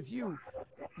start here with you.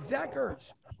 Zach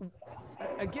Ertz,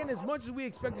 again, as much as we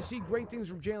expect to see great things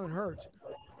from Jalen Hurts,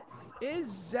 is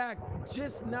Zach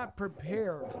just not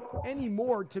prepared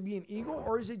anymore to be an Eagle,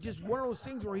 or is it just one of those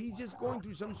things where he's just going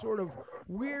through some sort of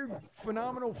weird,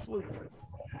 phenomenal fluke?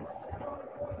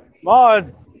 Well,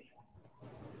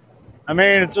 I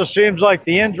mean, it just seems like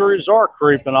the injuries are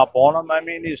creeping up on him. I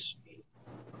mean, he's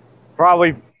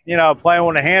probably, playing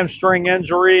with a hamstring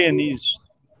injury, and he's,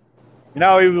 he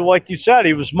was, like you said,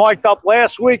 he was mic'd up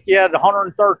last week. He had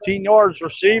 113 yards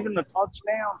receiving, a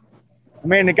touchdown. I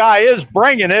mean, the guy is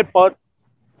bringing it, but,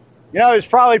 he's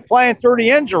probably playing through the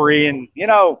injury. And,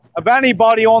 of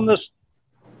anybody on this,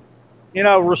 you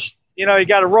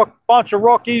got a bunch of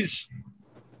rookies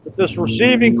with this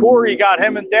receiving core. You got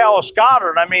him and Dallas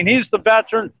Goedert. I mean, he's the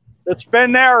veteran that's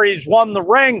been there. He's won the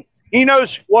ring. He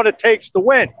knows what it takes to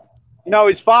win.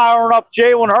 He's firing up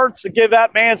Jalen Hurts to give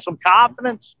that man some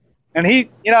confidence. And he's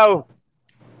the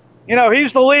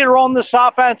leader on this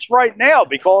offense right now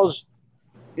because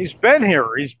he's been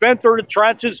here. He's been through the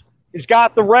trenches. He's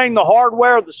got the ring, the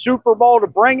hardware, the Super Bowl to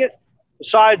bring it.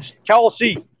 Besides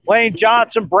Kelsey, Lane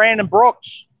Johnson, Brandon Brooks.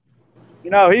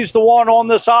 He's the one on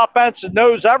this offense that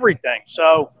knows everything.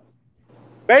 So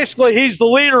basically he's the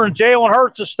leader, and Jalen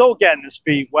Hurts is still getting his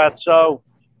feet wet. So,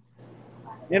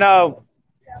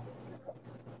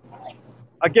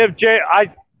 I give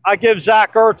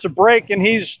Zach Ertz a break, and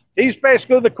he's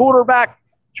basically the quarterback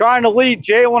trying to lead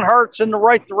Jalen Hurts in the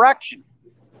right direction.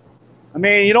 I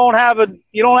mean, you don't have an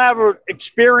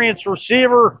experienced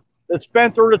receiver that's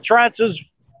been through the trenches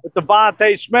with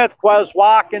Devontae Smith, Quez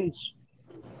Watkins,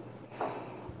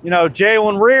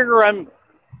 Jalen Reagor.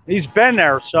 He's been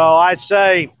there. So I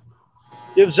say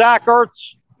give Zach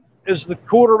Ertz as the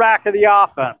quarterback of the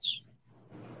offense,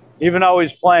 even though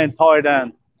he's playing tight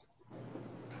end.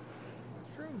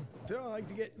 Phil, I like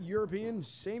to get your opinion.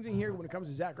 Same thing here when it comes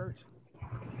to Zach Ertz.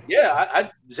 Yeah,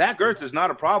 Zach Ertz is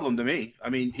not a problem to me. I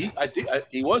mean, I think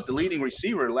he was the leading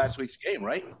receiver in last week's game,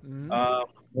 right? Mm-hmm.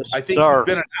 I think he's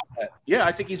been an outlet. Yeah,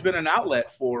 I think he's been an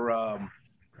outlet for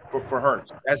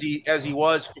Hurts as he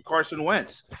was for Carson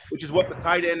Wentz, which is what the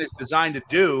tight end is designed to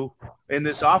do in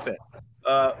this offense.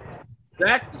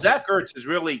 Zach Ertz is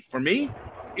really, for me,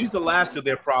 he's the last of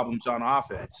their problems on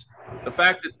offense. The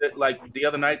fact that like the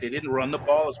other night they didn't run the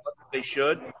ball as much as they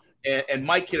should, and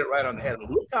Mike hit it right on the head.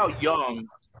 Look how young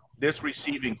this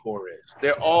receiving core is.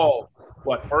 They're all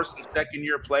first and second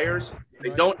year players. They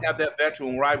don't have that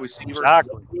veteran wide receiver.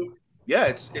 Exactly. Yeah,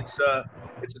 it's a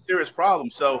serious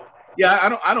problem. So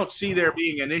yeah, I don't see there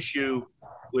being an issue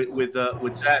with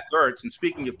Zach Ertz. And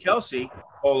speaking of Kelsey,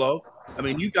 Polo, I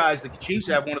mean, you guys, the Chiefs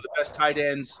have one of the best tight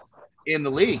ends in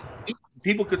the league.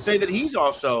 People could say that he's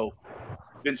also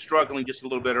been struggling just a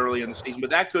little bit early in the season, but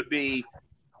that could be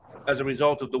as a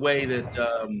result of the way that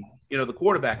the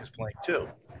quarterback is playing too.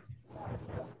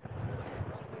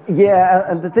 Yeah,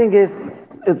 and the thing is,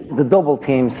 the double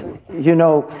teams.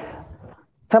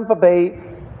 Tampa Bay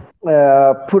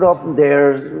put up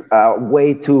their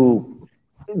way to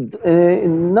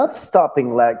not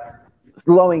stopping, like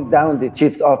slowing down the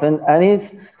Chiefs often, and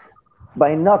it's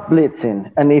by not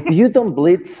blitzing. And if you don't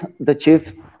blitz the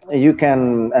Chiefs, you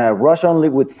can rush only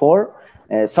with 4,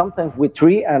 sometimes with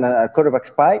 3 and a quarterback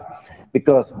spy,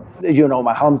 because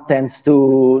Mahomes tends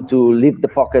to leave the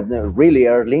pocket really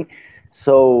early.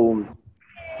 So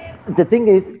the thing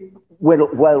is,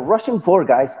 while rushing 4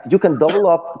 guys, you can double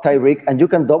up Tyreek and you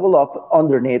can double up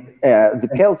underneath the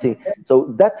Kelsey.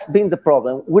 So that's been the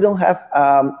problem. We don't have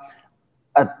a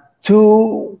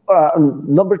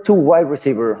number 2 wide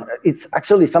receiver. It's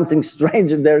actually something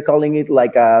strange. They're calling it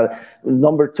like a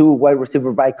number 2 wide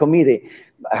receiver by committee.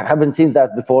 I haven't seen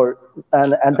that before.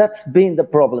 And that's been the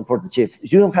problem for the Chiefs.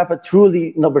 You don't have a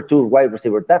truly number 2 wide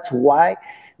receiver. That's why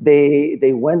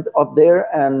they went up there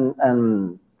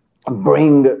and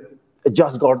bring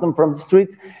Josh Gordon from the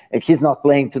street. He's not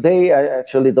playing today. I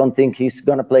actually don't think he's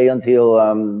going to play until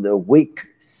the week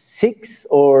 6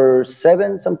 or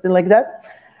 7, something like that.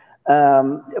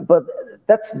 But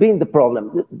that's been the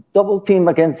problem. Double team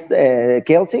against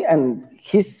Kelsey, and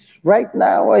he's right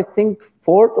now, I think,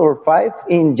 4th or 5th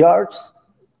in yards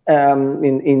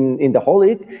in the whole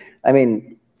league. I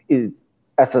mean,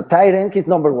 as a tight end, he's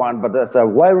number 1, but as a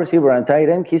wide receiver and tight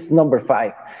end, he's number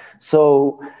 5.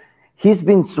 So he's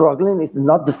been struggling. It's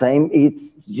not the same.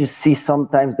 It's you see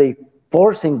sometimes they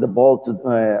forcing the ball to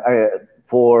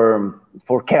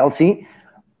for Kelsey,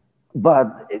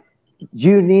 but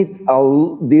you need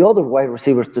the other wide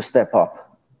receivers to step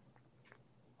up.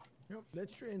 Yep,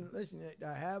 that's true. And listen,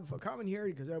 I have a comment here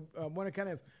because I want to kind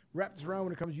of wrap this around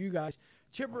when it comes to you guys.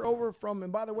 Chipper over from,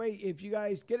 and by the way, if you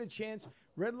guys get a chance,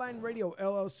 Redline Radio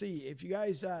LLC, if you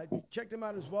guys check them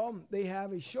out as well, they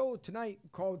have a show tonight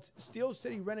called Steel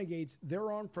City Renegades.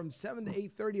 They're on from 7 to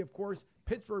 8:30, of course.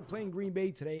 Pittsburgh playing Green Bay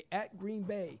today at Green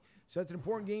Bay. So that's an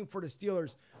important game for the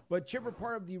Steelers. But Chipper,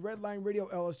 part of the Redline Radio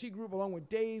LLC group, along with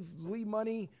Dave, Lee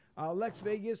Money, Lex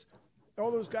Vegas,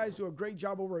 all those guys do a great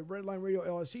job over at Redline Radio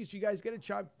LLC. So you guys get a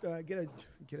job, get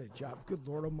a job. Good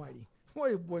Lord Almighty!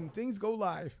 When things go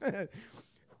live.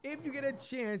 If you get a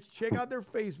chance, check out their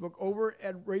Facebook over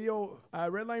at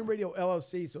Redline Radio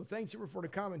LLC. So thanks for the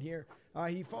comment here.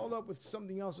 He followed up with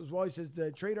something else as well. He says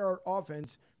the trade our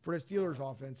offense for the Steelers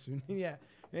offense. Yeah,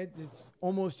 it's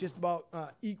almost just about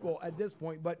equal at this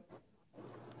point. But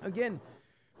again,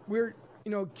 we're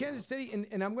Kansas City,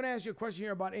 and I'm going to ask you a question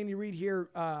here about Andy Reid here.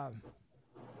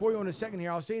 Pollo, in a second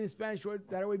here. I'll say it in Spanish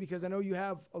that way because I know you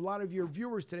have a lot of your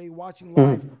viewers today watching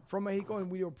live from Mexico, and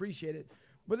we do appreciate it.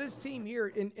 But this team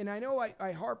here, and I know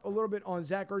I harp a little bit on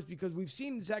Zach Ertz because we've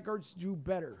seen Zach Ertz do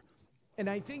better. And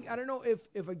I don't know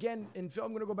if again, and Phil,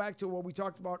 I'm going to go back to what we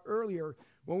talked about earlier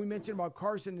when we mentioned about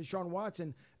Carson and Deshaun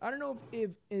Watson. I don't know if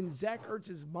in Zach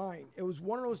Ertz's mind, it was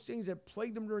one of those things that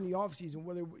plagued him during the offseason,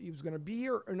 whether he was going to be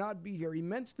here or not be here. He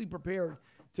mentally prepared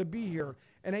to be here.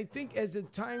 And I think as the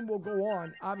time will go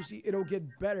on, obviously it'll get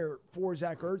better for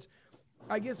Zach Ertz.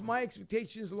 I guess my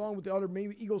expectations, along with the other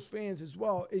maybe Eagles fans as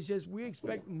well, is just we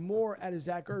expect more out of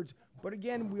Zach Ertz. But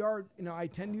again, we are, I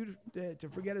tend to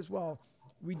forget as well,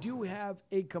 we do have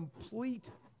a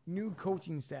complete new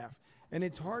coaching staff. And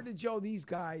it's hard to gel these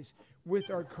guys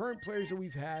with our current players that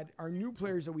we've had, our new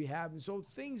players that we have. And so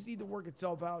things need to work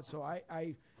itself out. So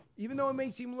I even though it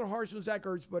may seem a little harsh on Zach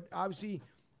Ertz, but obviously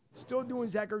still doing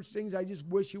Zach Ertz things, I just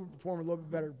wish he would perform a little bit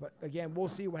better. But again, we'll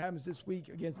see what happens this week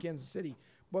against Kansas City.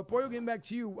 But Pollo, getting back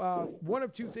to you, one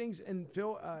of two things, and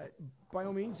Phil, by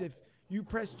all means, if you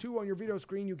press 2 on your video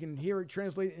screen, you can hear it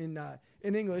translate in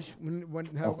English.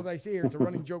 What I say here, it's a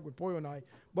running joke with Pollo and I.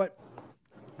 But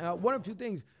one of two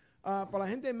things. Para la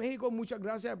gente de México, muchas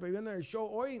gracias por viendo el show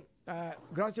hoy.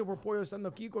 Gracias por Pollo estando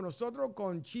aquí con nosotros,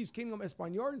 con Chiefs Kingdom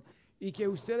Español. Y que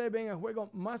ustedes ven el juego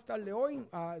más tarde hoy.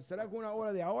 Será con una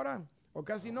hora de ahora. O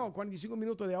casi no, 45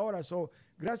 minutos de ahora. So,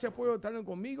 gracias por estar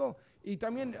conmigo. Y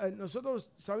también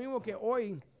nosotros sabemos que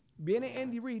hoy viene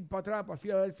Andy Reid para atrás, para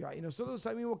Filadelfia. Y nosotros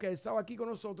sabemos que estaba aquí con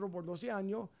nosotros por 12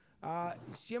 años.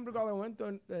 Siempre cada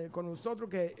momento con nosotros,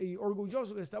 y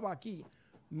orgulloso que estaba aquí.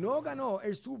 No ganó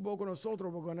el Super Bowl con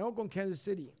nosotros, porque ganó con Kansas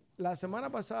City. La semana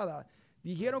pasada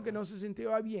dijeron que no se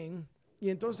sentía bien. Y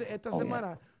entonces esta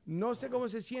semana no sé cómo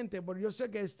se siente, pero yo sé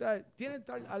que tiene que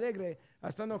estar alegre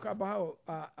estando acá abajo,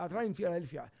 atrás en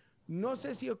Filadelfia. No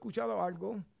sé si he escuchado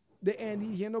algo de Andy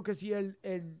diciendo que si él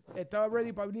estaba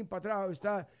ready para venir para atrás,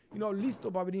 está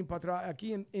listo para venir para atrás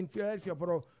aquí en Filadelfia.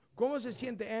 Pero ¿cómo se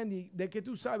siente Andy de que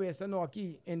tú sabes estando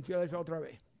aquí en Filadelfia otra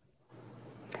vez?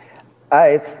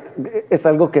 Es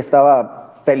algo que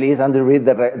estaba feliz Andy Reid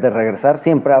de regresar.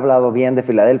 Siempre ha hablado bien de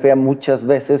Filadelfia muchas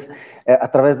veces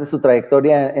a través de su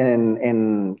trayectoria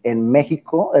en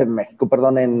México,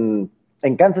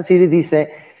 en Kansas City.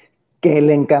 Dice que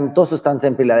le encantó su estancia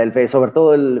en Filadelfia y sobre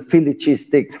todo el Philly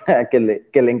cheesesteak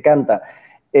que le encanta.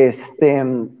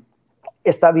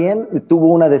 Está bien,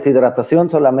 tuvo una deshidratación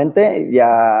solamente,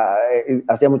 ya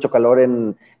hacía mucho calor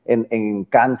en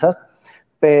Kansas,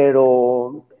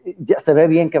 pero ya se ve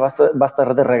bien que va a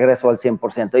estar de regreso al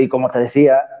 100%. Y como te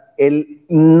decía, él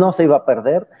no se iba a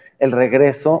perder el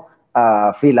regreso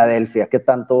a Filadelfia, que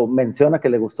tanto menciona que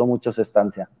le gustó mucho su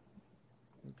estancia.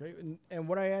 Okay, and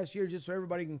what I asked here, just so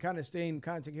everybody can kind of stay in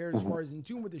contact here as far as in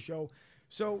tune with the show.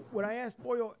 So what I asked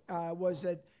Pollo was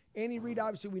that Andy Reid,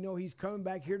 obviously we know he's coming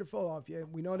back here to Philadelphia.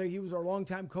 We know that he was our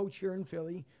longtime coach here in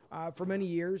Philly for many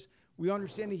years. We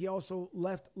understand that he also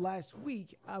left last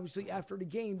week, obviously after the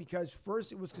game, because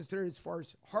first it was considered as far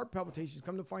as heart palpitations.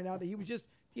 Come to find out that he was just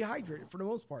dehydrated for the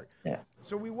most part. Yeah.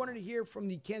 So we wanted to hear from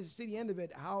the Kansas City end of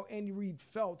it how Andy Reid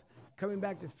felt coming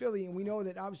back to Philly. And we know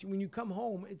that obviously when you come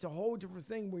home, it's a whole different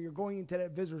thing where you're going into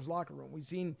that visitor's locker room. We've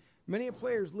seen many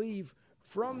players leave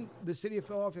from the city of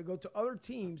Philadelphia, go to other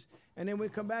teams, and then when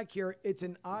we come back here, it's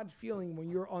an odd feeling when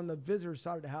you're on the visitor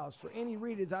side of the house. For Andy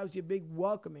Reid, it's obviously a big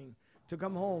welcoming to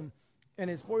come home. And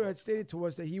as Pollo had stated to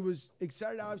us that he was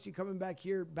excited, obviously, coming back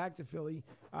here, back to Philly,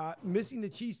 missing the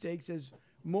cheesesteaks, as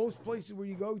most places where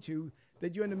you go to,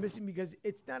 that you end up missing because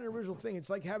it's not an original thing. It's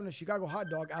like having a Chicago hot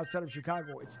dog outside of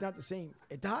Chicago. It's not the same.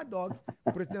 It's a hot dog,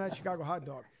 but it's not a Chicago hot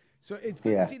dog. So it's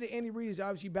good to see that Andy Reid is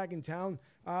obviously back in town.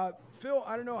 Phil,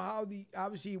 I don't know how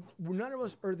obviously, none of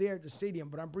us are there at the stadium,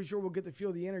 but I'm pretty sure we'll get to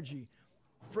feel the energy.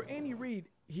 For Andy Reid,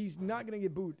 he's not going to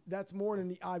get booed. That's more than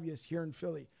the obvious here in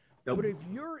Philly. Nope. But if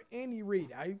you're Andy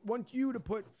Reid, I want you to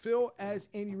put Phil as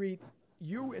Andy Reid,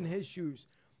 you in his shoes.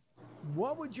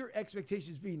 What would your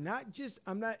expectations be?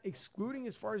 I'm not excluding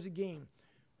as far as the game.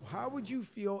 How would you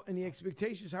feel in the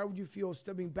expectations? How would you feel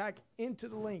stepping back into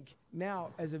the link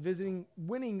now as a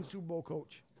winning Super Bowl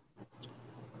coach?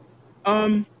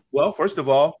 Well, first of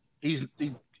all, he's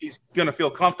he's going to feel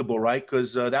comfortable, right?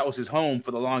 Because that was his home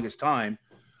for the longest time.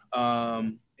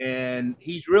 And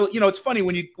he's really, it's funny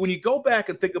when you go back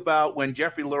and think about when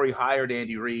Jeffrey Lurie hired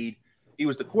Andy Reid. He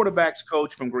was the quarterback's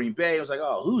coach from Green Bay. I was like,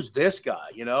 oh, who's this guy?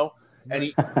 And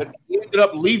he ended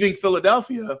up leaving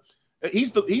Philadelphia.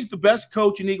 He's the best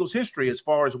coach in Eagles history as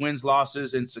far as wins,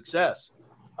 losses, and success.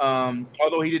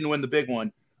 Although he didn't win the big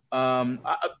one.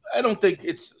 I don't think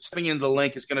stepping into the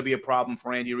link is going to be a problem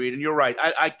for Andy Reid. And you're right.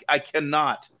 I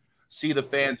cannot see the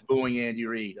fans booing Andy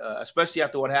Reid, especially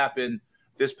after what happened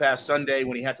this past Sunday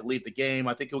when he had to leave the game.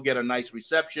 I think he'll get a nice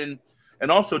reception.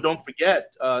 And also, don't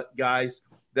forget, guys,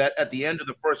 that at the end of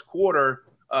the first quarter,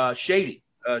 Shady,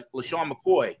 LaShawn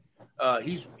McCoy,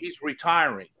 he's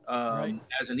retiring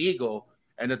as an Eagle.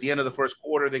 And at the end of the first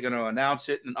quarter, they're going to announce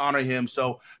it and honor him.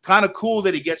 So kind of cool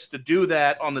that he gets to do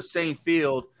that on the same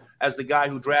field as the guy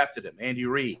who drafted him, Andy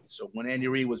Reid. So when Andy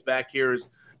Reid was back here as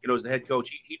the head coach,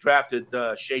 he drafted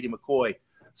Shady McCoy.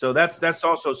 So that's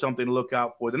also something to look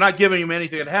out for. They're not giving him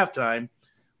anything at halftime,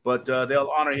 but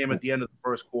they'll honor him at the end of the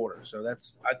first quarter. So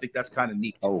I think that's kind of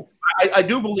neat. Oh. I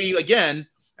do believe, again,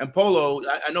 and Polo,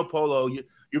 I know Polo,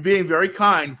 you're being very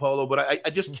kind, Polo, but I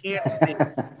just can't see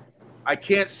I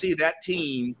can't see that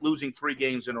team losing 3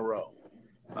 games in a row.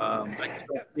 I just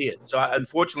don't see it. So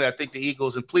unfortunately, I think the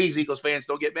Eagles, and please, Eagles fans,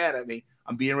 don't get mad at me.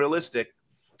 I'm being realistic.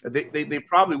 They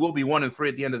probably will be 1-3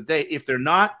 at the end of the day. If they're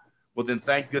not, well, then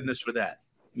thank goodness for that.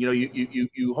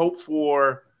 You hope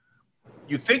for,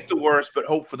 you think the worst, but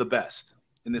hope for the best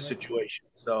in this situation.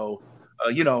 So,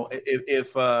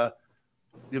 if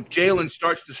Jalen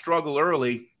starts to struggle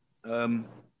early, the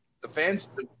fans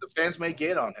may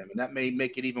get on him, and that may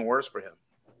make it even worse for him.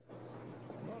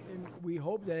 Well, and we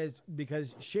hope that it's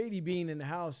because Shady being in the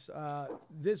house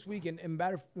this week, and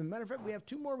matter of fact, we have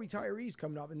 2 more retirees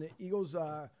coming up in the Eagles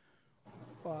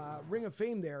Ring of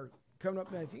Fame there coming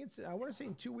up. I think I want to say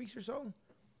in 2 weeks or so.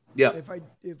 Yeah.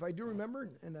 If I do remember,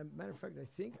 and as a matter of fact, I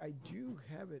think I do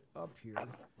have it up here.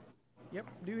 Yep,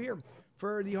 do here.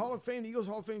 For the Hall of Fame, the Eagles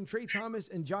Hall of Fame, Trey Thomas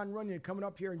and John Runyon coming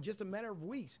up here in just a matter of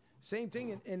weeks. Same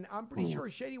thing, and I'm pretty sure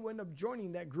Shady will end up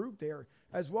joining that group there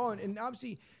as well. And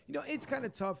obviously, it's kind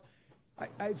of tough.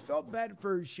 I felt bad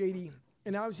for Shady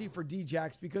and obviously for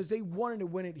D-Jax because they wanted to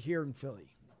win it here in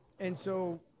Philly. And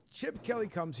so Chip Kelly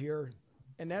comes here,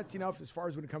 and that's enough as far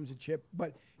as when it comes to Chip.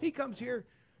 But he comes here,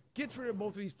 gets rid of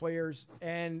both of these players,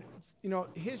 and,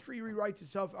 history rewrites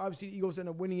itself. Obviously, the Eagles end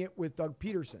up winning it with Doug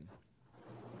Peterson.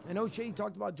 I know Shady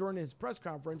talked about during his press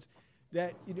conference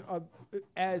that,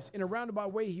 as in a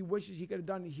roundabout way, he wishes he could have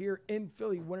done it here in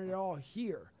Philly, winning it all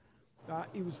here.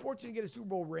 He was fortunate to get a Super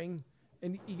Bowl ring,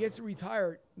 and he gets to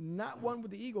retire, not one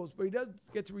with the Eagles, but he does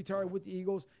get to retire with the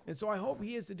Eagles. And so I hope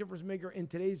he is the difference maker in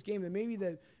today's game, that maybe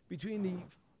between the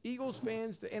Eagles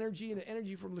fans, the energy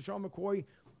from LaShawn McCoy,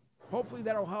 hopefully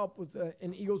that'll help with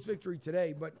an Eagles victory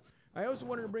today. But I also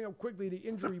wanted to bring up quickly the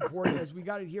injury report as we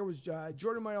got it here was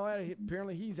Jordan Mailata.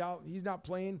 Apparently he's out. He's not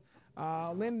playing.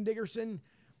 Landon Dickerson,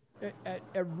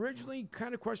 originally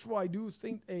kind of questionable. I do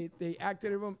think they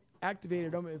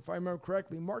activated him, if I remember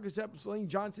correctly. Marcus Epps, Lane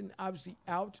Johnson, obviously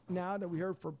out now that we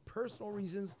heard for personal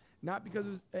reasons, not because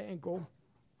of his ankle.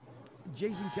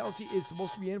 Jason Kelsey is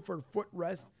supposed to be in for a foot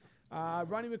rest.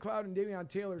 Ronnie McLeod and Davion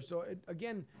Taylor. So,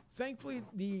 again, thankfully,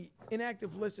 the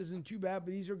inactive list isn't too bad,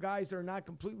 but these are guys that are not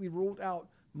completely ruled out,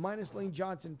 minus Lane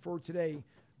Johnson for today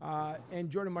and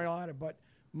Jordan Mailata. But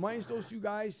minus those 2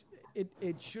 guys,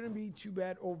 it shouldn't be too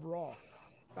bad overall.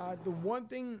 The one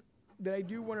thing that I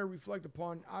do want to reflect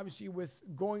upon, obviously, with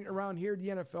going around here to the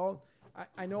NFL,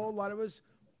 I know a lot of us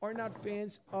are not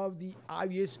fans of the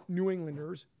obvious New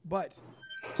Englanders, but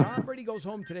Tom Brady goes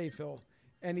home today, Phil.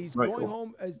 And he's going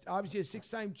home as obviously a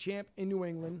 6-time champ in New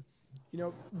England.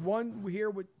 One here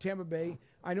with Tampa Bay.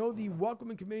 I know the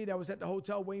welcoming committee that was at the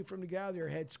hotel waiting for him to get out of there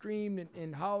had screamed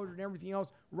and hollered and everything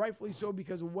else, rightfully so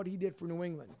because of what he did for New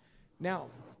England. Now,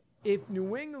 if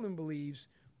New England believes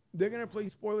they're going to play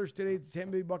spoilers today to the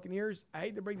Tampa Bay Buccaneers, I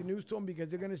hate to break the news to them because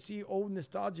they're going to see old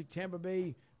nostalgic Tampa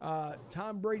Bay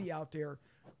Tom Brady out there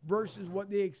versus what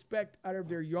they expect out of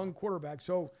their young quarterback.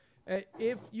 So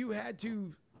if you had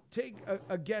to take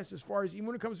a guess as far as, even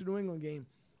when it comes to the New England game,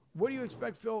 what do you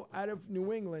expect, Phil, out of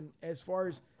New England as far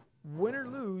as win or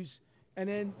lose, and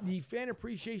then the fan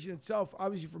appreciation itself,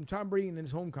 obviously, from Tom Brady and his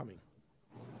homecoming?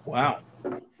 Wow.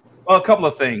 Well, a couple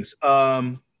of things.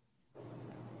 Tom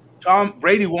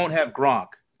Brady won't have Gronk.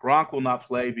 Gronk will not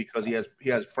play because he has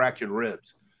fractured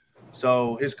ribs.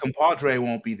 So his compadre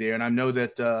won't be there. And I know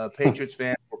that Patriots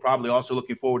fans were probably also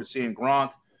looking forward to seeing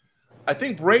Gronk. I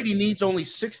think Brady needs only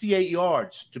 68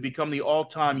 yards to become the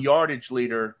all-time yardage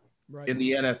leader in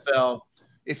the NFL.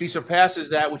 if he surpasses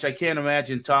that, which I can't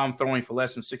imagine Tom throwing for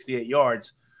less than 68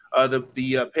 yards,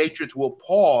 the Patriots will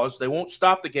pause. They won't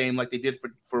stop the game like they did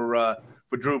for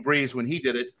Drew Brees when he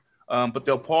did it, but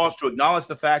they'll pause to acknowledge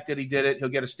the fact that he did it. He'll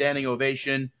get a standing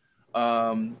ovation,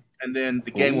 and then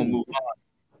the game will move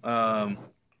on.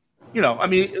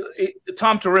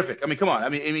 Tom, terrific. I mean, come on. I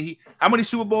mean, how many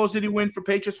Super Bowls did he win for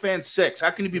Patriots fans? 6.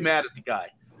 How can you be mad at the guy?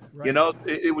 Right.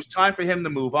 It was time for him to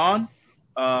move on,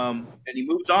 and he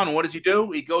moves on. And what does he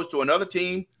do? He goes to another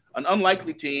team, an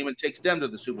unlikely team, and takes them to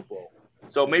the Super Bowl.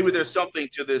 So maybe there's something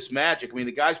to this magic. I mean,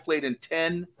 the guy's played in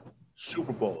 10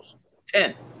 Super Bowls,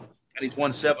 10, and he's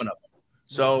won 7 of them.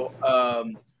 So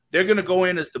they're going to go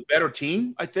in as the better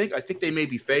team, I think. I think they may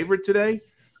be favored today.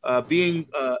 Being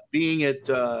at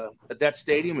that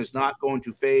stadium is not going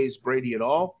to faze Brady at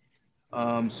all.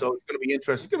 So it's going to be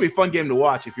interesting. It's going to be a fun game to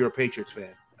watch if you're a Patriots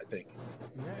fan, I think.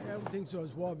 Yeah, I would think so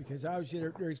as well, because obviously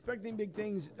they're expecting big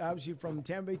things, obviously, from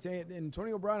Tampa Bay. And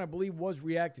Antonio Brown, I believe, was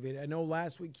reactivated. I know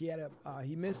last week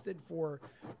he missed it, for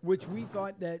which we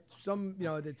thought that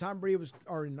that Tom Brady was,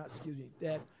 or not, excuse me,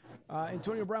 that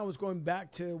Antonio Brown was going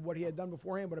back to what he had done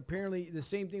beforehand. But apparently the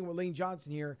same thing with Lane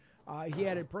Johnson here. He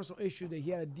had a personal issue that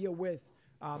he had to deal with.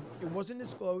 It wasn't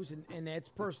disclosed, and that's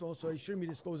personal, so it shouldn't be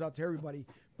disclosed out to everybody.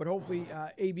 But hopefully,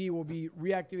 AB will be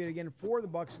reactivated again for the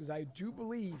Bucs, because I do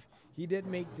believe he did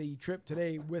make the trip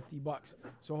today with the Bucs.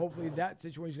 So hopefully that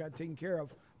situation got taken care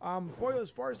of. Boyle, as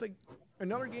far as like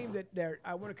another game that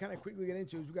I want to kind of quickly get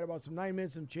into, is we got about some 9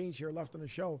 minutes of change here left on the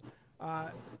show.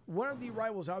 One of the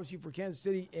rivals, obviously, for Kansas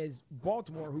City is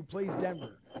Baltimore, who plays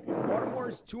Denver. Baltimore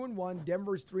is 2-1,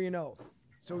 Denver's 3-0.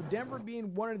 So Denver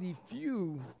being one of the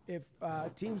few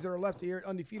teams that are left here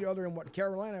undefeated, other than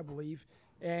Carolina, I believe,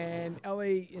 and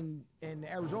LA and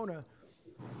Arizona.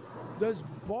 Does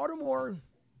Baltimore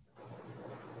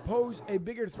pose a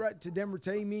bigger threat to Denver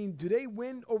today? Meaning, do they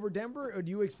win over Denver, or do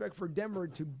you expect for Denver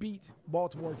to beat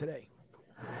Baltimore today?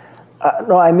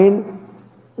 No, I mean,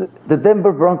 the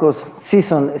Denver Broncos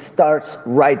season starts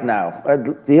right now.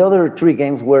 The other 3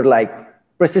 games were like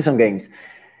preseason games.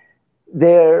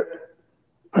 Their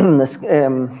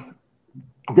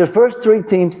first 3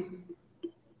 teams,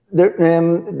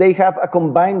 they have a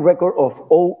combined record of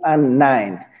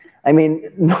 0-9. I mean,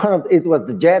 it was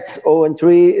the Jets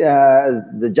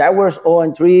 0-3, the Jaguars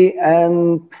 0-3,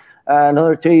 and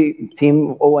another team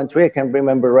 0-3. I can't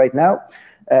remember right now.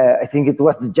 I think it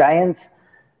was the Giants.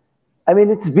 I mean,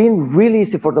 it's been really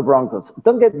easy for the Broncos.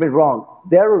 Don't get me wrong.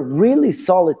 They're a really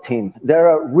solid team. They're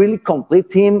a really complete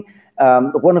team.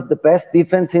 One of the best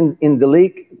defense in the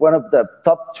league, one of the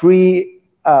top 3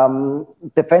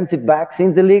 defensive backs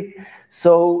in the league.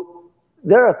 So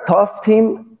they're a tough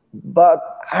team,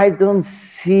 but I don't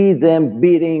see them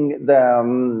beating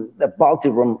the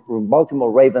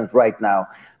Baltimore Ravens right now.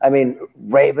 I mean,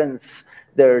 Ravens,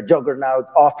 their juggernaut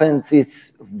offense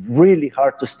is really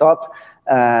hard to stop.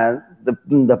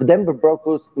 The Denver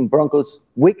Broncos'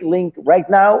 weak link right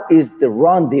now is the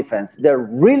run defense. They're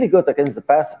really good against the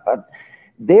pass, but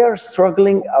they are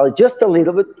struggling just a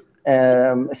little bit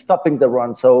stopping the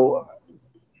run. So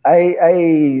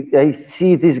I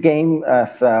see this game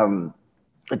as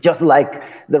just like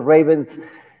the Ravens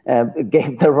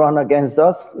gave the run against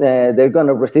us. They're going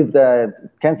to receive the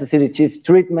Kansas City Chiefs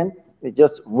treatment. They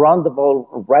just run the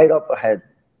ball right up ahead.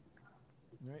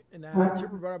 Right. And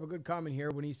Chipper brought up a good comment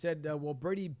here when he said, will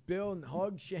Brady, Bill, and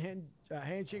hug,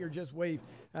 handshake, or just wave?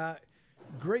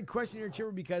 Great question here,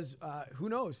 Chipper, because who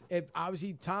knows? If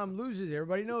obviously Tom loses,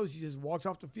 everybody knows he just walks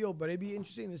off the field, but it'd be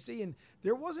interesting to see. And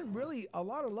there wasn't really a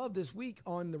lot of love this week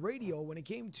on the radio when it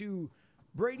came to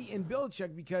Brady and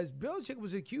Belichick, because Belichick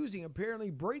was accusing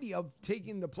apparently Brady of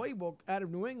taking the playbook out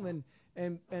of New England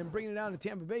and bringing it down to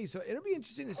Tampa Bay. So it'll be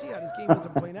interesting to see how this game ends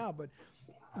up playing out. But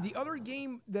the other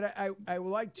game that I would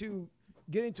like to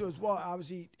get into as well,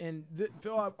 obviously, and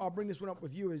Phil, I'll bring this one up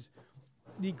with you, is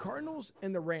the Cardinals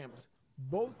and the Rams.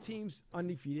 Both teams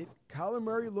undefeated. Kyler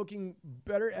Murray looking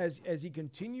better as he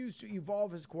continues to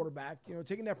evolve as quarterback,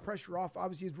 taking that pressure off,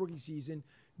 obviously, his rookie season,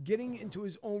 getting into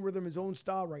his own rhythm, his own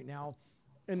style right now.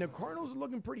 And the Cardinals are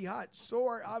looking pretty hot. So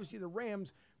are obviously the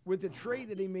Rams with the trade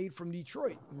that they made from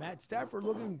Detroit. Matt Stafford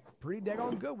looking pretty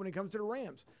daggone good when it comes to the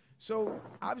Rams. So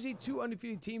obviously 2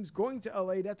 undefeated teams going to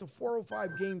LA. That's a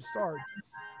 4:05 game start.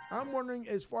 I'm wondering,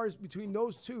 as far as between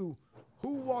those two,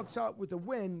 who walks out with a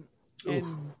win?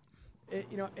 And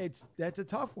that's a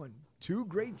tough one. 2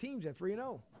 great teams at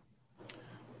 3-0.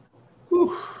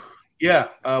 Yeah,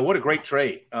 what a great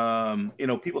trade.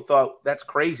 People thought that's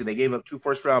crazy. They gave up 2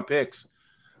 first-round picks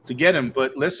to get him.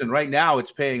 But listen, right now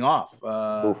it's paying off.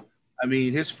 I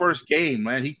mean, his first game,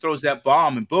 man, he throws that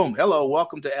bomb and boom, hello,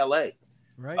 welcome to LA.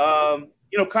 Right.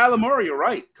 Kyler Murray, you're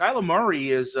right. Kyler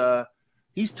Murray is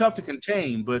he's tough to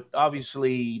contain, but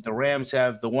obviously the Rams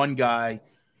have the one guy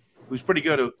who's pretty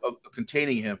good of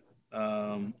containing him,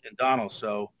 and Donald.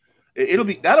 So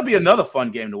that'll be another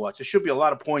fun game to watch. There should be a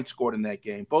lot of points scored in that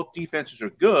game. Both defenses are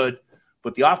good,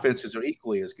 but the offenses are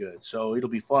equally as good. So it'll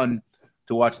be fun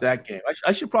to watch that game.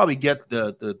 I should probably get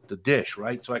the dish,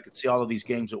 right, so I could see all of these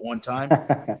games at one time.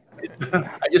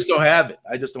 I just don't have it.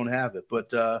 But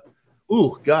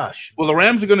gosh. Well, the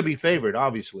Rams are going to be favored,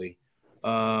 obviously,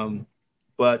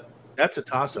 but that's a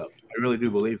toss-up. I really do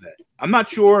believe that. I'm not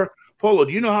sure. Polo,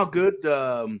 do you know how good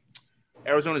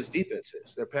Arizona's defense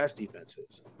is? Their pass defense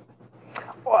is.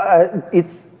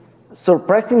 It's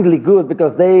surprisingly good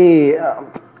because they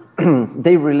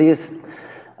released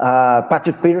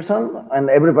Patrick Peterson, and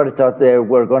everybody thought they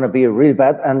were going to be really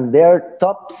bad. And they're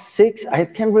top 6. I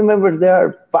can't remember. They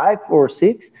are 5 or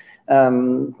 6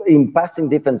 in passing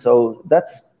defense. So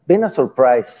that's been a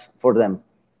surprise for them.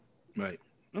 Right.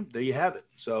 Well, there you have it.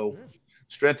 So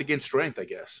strength against strength, I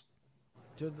guess.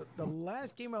 So the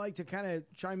last game I like to kind of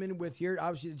chime in with here,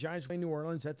 obviously the Giants play New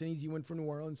Orleans. That's an easy win for New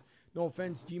Orleans. No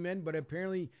offense, G-Men, but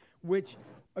apparently, which,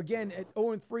 again, at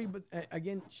 0-3, but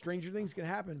again, stranger things can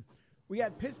happen. We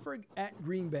got Pittsburgh at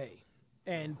Green Bay.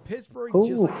 And Pittsburgh,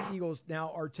 just like the Eagles,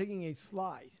 now are taking a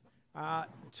slide.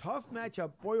 Tough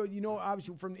matchup. Boy,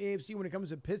 obviously from the AFC when it comes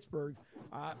to Pittsburgh,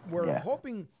 we're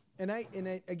hoping – and I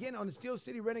again, on the Steel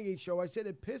City Renegade show, I said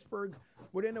that Pittsburgh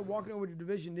would end up walking over the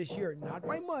division this year. Not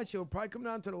by much. It'll probably come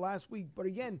down to the last week. But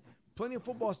again, plenty of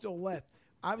football still left.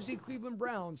 Obviously, Cleveland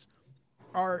Browns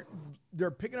they're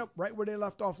picking up right where they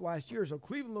left off last year. So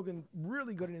Cleveland looking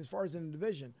really good as far as in the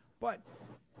division. But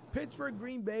Pittsburgh,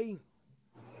 Green Bay,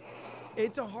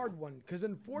 it's a hard one because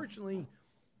unfortunately,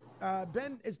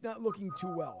 Ben is not looking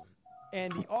too well.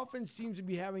 And the offense seems to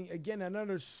be having, again,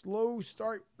 another slow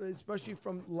start, especially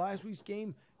from last week's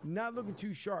game, not looking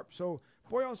too sharp. So,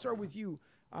 Boy, I'll start with you.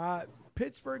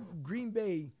 Pittsburgh, Green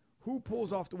Bay, who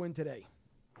pulls off the win today?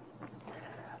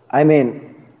 I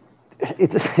mean,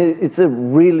 it's a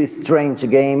really strange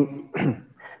game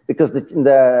because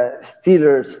the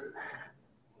Steelers,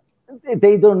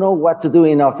 they don't know what to do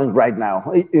in offense right now.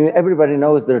 Everybody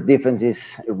knows their defense is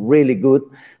really good,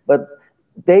 but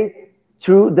they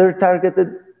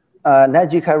targeted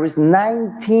Najee Harris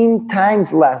 19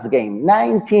 times last game.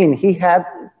 19. He had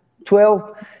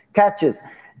 12 catches.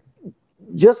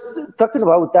 Just talking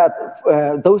about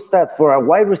that, those stats for a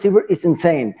wide receiver is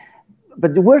insane.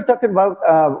 But we're talking about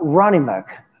running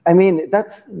back. I mean,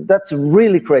 that's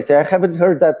really crazy. I haven't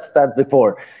heard that stat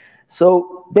before.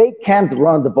 So they can't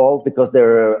run the ball because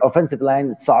their offensive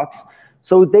line sucks.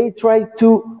 So they try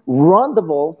to run the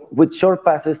ball with short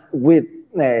passes with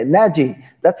Najee.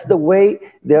 That's the way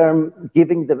they're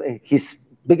giving his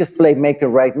biggest playmaker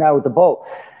right now the ball.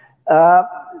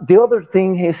 The other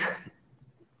thing is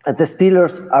the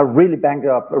Steelers are really banged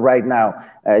up right now.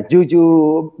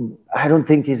 Juju, I don't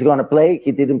think he's going to play.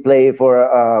 He didn't play for,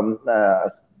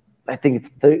 I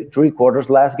think, 3 quarters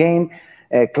last game.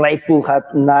 Claypool had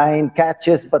 9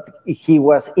 catches, but he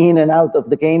was in and out of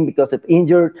the game because of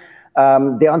injured.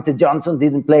 Deontay Johnson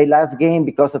didn't play last game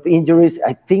because of injuries.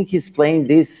 I think he's playing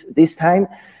this time.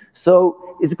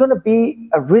 So it's going to be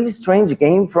a really strange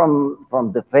game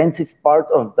from defensive part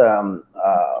of the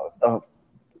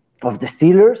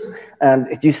Steelers.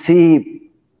 And you see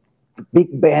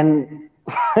Big Ben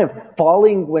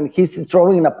falling when he's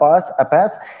throwing a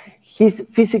pass. He's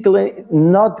physically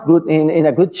not good in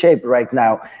a good shape right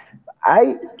now.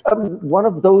 I am one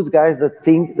of those guys that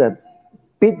think that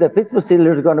the Pittsburgh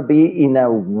Steelers are going to be in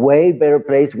a way better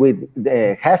place with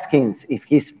Haskins if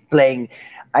he's playing.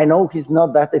 I know he's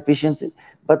not that efficient,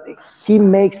 but he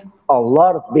makes a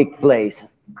lot of big plays.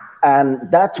 And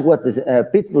that's what the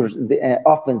Pittsburgh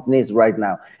offense needs right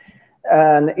now.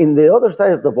 And in the other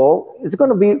side of the ball, it's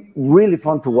going to be really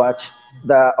fun to watch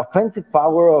the offensive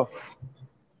power of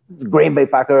Green Bay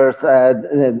Packers,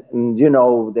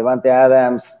 Devontae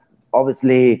Adams,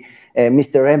 obviously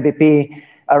Mr. MVP,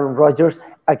 Aaron Rodgers,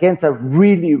 against a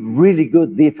really, really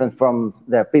good defense from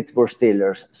the Pittsburgh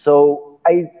Steelers. So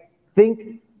I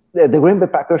think the Green Bay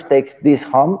Packers takes this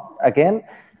home again,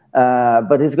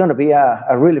 but it's going to be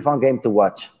a really fun game to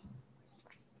watch.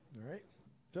 All right.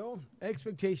 Phil,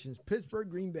 expectations, Pittsburgh,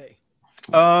 Green Bay.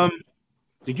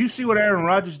 Did you see what Aaron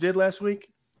Rodgers did last week?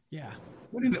 Yeah.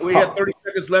 We had 30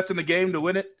 seconds left in the game to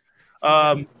win it.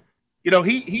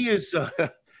 He is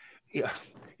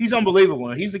he's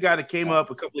unbelievable. He's the guy that came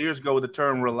up a couple of years ago with the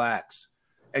term relax.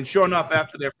 And sure enough,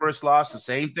 after their first loss, the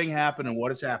same thing happened. And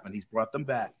what has happened? He's brought them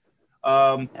back.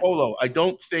 Polo, I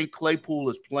don't think Claypool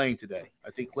is playing today.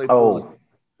 I think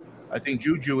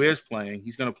Juju is playing.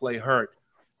 He's going to play hurt.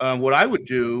 what I would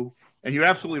do, and you're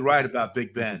absolutely right about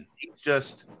Big Ben. He's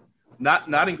just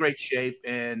not in great shape,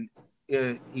 and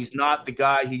he's not the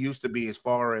guy he used to be as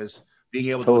far as being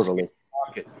able to escape the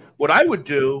pocket. What I would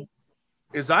do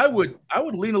is I would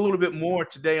lean a little bit more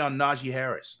today on Najee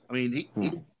Harris. I mean,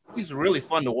 he's really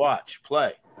fun to watch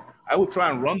play. I would try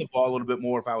and run the ball a little bit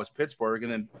more if I was Pittsburgh,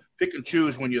 and then pick and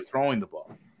choose when you're throwing the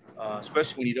ball,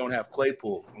 especially when you don't have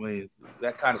Claypool. I mean,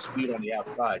 that kind of speed on the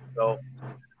outside. So,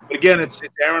 but again, it's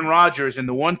Aaron Rodgers, and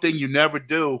the one thing you never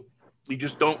do, you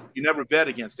never bet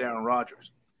against Aaron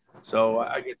Rodgers. So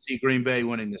I can see Green Bay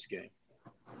winning this game.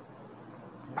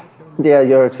 Yeah,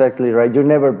 you're exactly right. You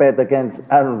never bet against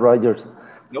Aaron Rodgers.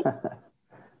 Nope.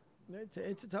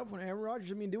 It's a tough one. Aaron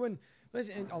Rodgers, I mean,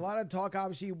 listen, a lot of talk,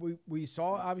 obviously, we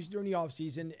saw, obviously, during the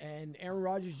offseason, and Aaron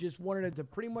Rodgers just wanted to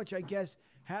pretty much, I guess,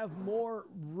 have more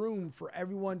room for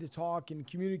everyone to talk and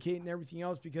communicate and everything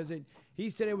else, because he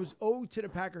said it was owed to the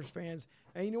Packers fans.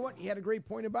 And you know what? He had a great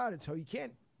point about it. So you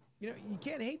can't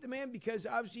hate the man, because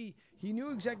obviously he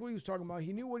knew exactly what he was talking about.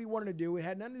 He knew what he wanted to do. It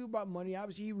had nothing to do about money.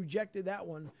 Obviously, he rejected that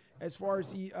one as far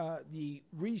as the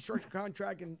restructured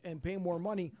contract and paying more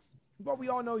money. But we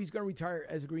all know he's going to retire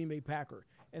as a Green Bay Packer.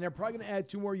 And they're probably going to add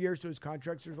 2 more years to his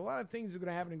contract. So there's a lot of things that are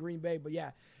going to happen in Green Bay. But,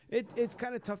 yeah, it's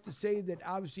kind of tough to say that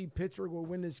obviously Pittsburgh will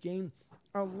win this game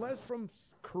unless from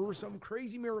some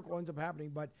crazy miracle ends up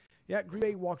happening. But, yeah, Green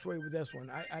Bay walks away with this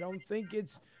one. I don't think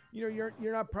it's – you're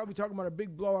not probably talking about a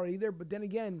big blowout either. But then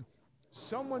again,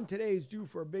 someone today is due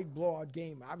for a big blowout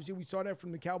game. Obviously, we saw that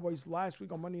from the Cowboys last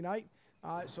week on Monday night.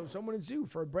 So someone is due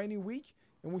for a brand new week,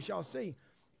 and we shall see.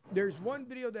 There's one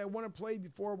video that I want to play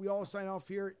before we all sign off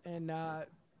here. And,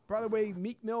 by the way,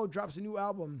 Meek Mill drops a new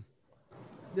album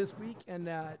this week. And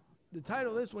the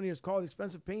title of this one here is called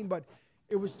Expensive Pain, but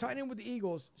it was tied in with the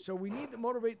Eagles. So we need to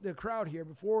motivate the crowd here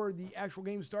before the actual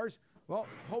game starts. Well,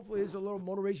 hopefully there's a little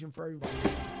motivation for everybody.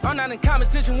 I'm not in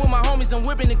competition with my homies, I'm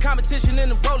whipping in competition in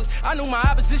the rollers. I knew my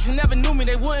opposition never knew me,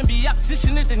 they wouldn't be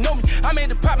opposition if they know me. I made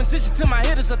the proposition to my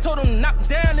hitters, I told them to knock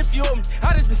them down if you owe me.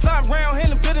 I just been sliding around,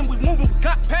 handling bidding, we moving, we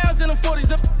got pounds in them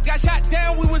 40s. Up, got shot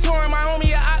down, we was whoring, my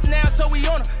homie a op now, so we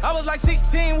on her. I was like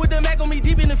 16 with the Mac on me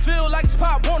deep in the field like it's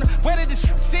Pop Warner. Where did the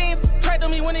shit seem? Cracked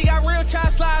on me when they got real, try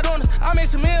to slide on her. I made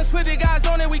some ends, put the guys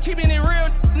on it, we keeping it real.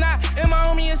 Nah, and my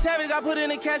homie is having, got put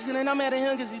in a casket and I'm mad at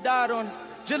him cause he died on us.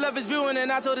 Just love his viewing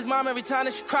and I told his mom every time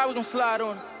that she cry we gon' slide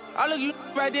on her. I look you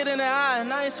right there in the eye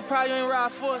and I ain't surprised you ain't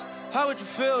ride for us. How would you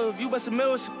feel if you bust a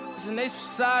mill with some and they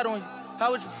suicide on you?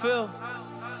 How would you feel?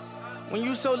 When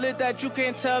you so lit that you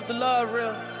can't tell if the love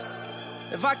real.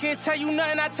 If I can't tell you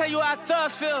nothing, I tell you how I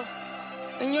thought feel.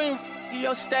 And you ain't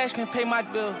your stash can pay my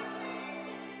bill.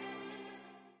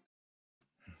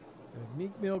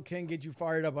 Meek Mill can get you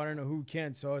fired up. I don't know who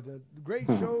can. So it's a great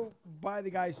show by the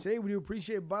guys today. We do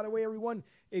appreciate it. By the way, everyone,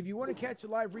 if you want to catch the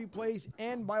live replays,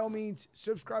 and by all means,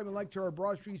 subscribe and like to our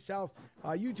Broad Street South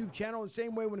YouTube channel. The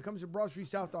same way when it comes to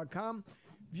BroadStreetSouth.com.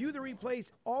 View the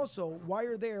replays. Also, while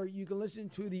you're there, you can listen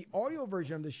to the audio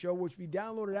version of the show, which we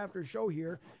downloaded after the show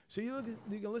here. So you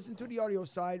can listen to the audio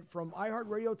side from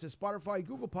iHeartRadio to Spotify,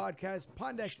 Google Podcasts,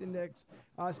 Pondex Index,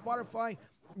 Spotify.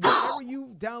 Whenever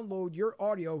you download your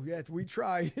audio, yes, we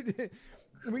try.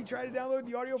 We try to download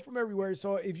the audio from everywhere.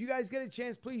 So if you guys get a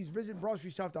chance, please visit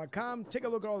BroadStreetSouth.com. Take a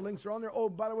look at all the links that are on there. Oh,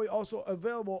 by the way, also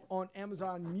available on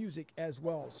Amazon Music as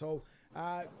well. So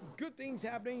good things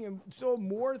happening, and so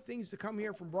more things to come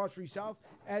here from Broad Street South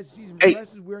as the season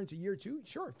progresses. We're into year 2.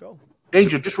 Sure, Phil.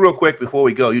 Angel, just real quick before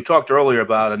we go, you talked earlier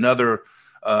about another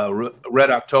Red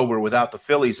October without the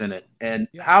Phillies in it, and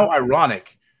how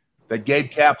ironic that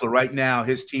Gabe Kapler right now,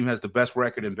 his team has the best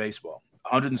record in baseball,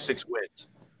 106 wins.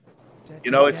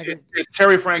 You know, it's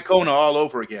Terry Francona all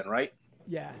over again, right?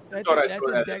 Yeah, that's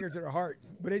a dagger to the heart.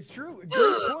 But it's true.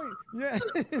 Great point.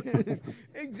 Yeah,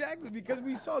 exactly. Because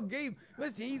we saw Gabe.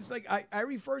 Listen, he's like, I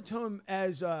refer to him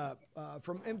as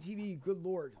from MTV, good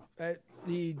Lord,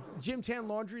 the Jim Tan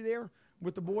Laundry there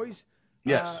with the boys.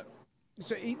 Yes.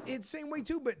 So it's the same way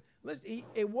too. But listen,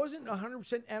 it wasn't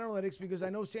 100% analytics, because I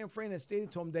know Sam Fran has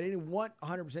stated to him that they didn't want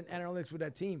 100% analytics with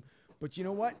that team. But you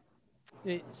know what?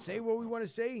 Say what we want to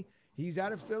say. He's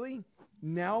out of Philly.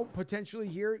 Now, potentially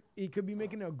here, he could be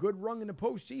making a good run in the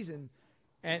postseason.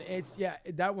 And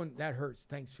that hurts.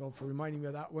 Thanks, Phil, for reminding me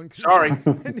of that one. Sorry.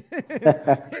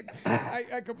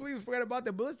 I completely forgot about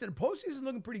that. But listen, the postseason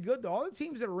looking pretty good, though. All the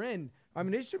teams that are in, I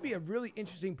mean, this should be a really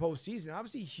interesting postseason.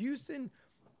 Obviously, Houston,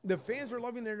 the fans are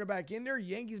loving that they're back in there.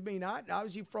 Yankees may not.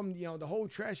 Obviously, from the whole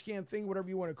trash can thing, whatever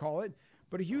you want to call it.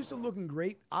 But Houston looking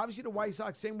great. Obviously, the White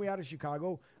Sox, same way out of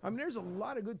Chicago. I mean, there's a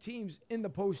lot of good teams in the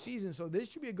postseason, so this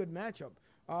should be a good matchup.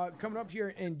 coming up here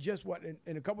in just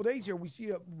in a couple days here. We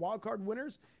see wild card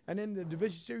winners, and then the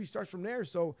division series starts from there.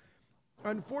 So,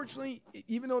 unfortunately,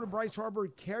 even though the Bryce Harper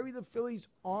carried the Phillies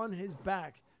on his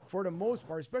back for the most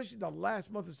part, especially the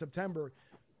last month of September,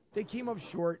 they came up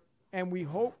short. And we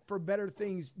hope for better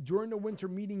things during the winter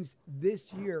meetings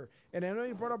this year. And I know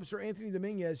you brought up Sir Anthony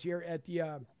Dominguez here at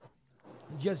the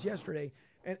just yesterday.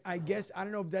 And I guess, I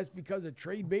don't know if that's because of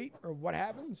trade bait or what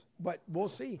happens, but we'll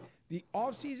see. The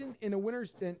offseason in the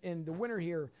winters and the winter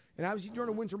here, and obviously during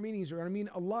the winter meetings, are going to mean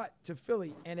a lot to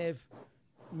Philly. And if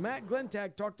Matt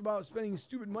Glentak talked about spending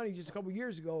stupid money just a couple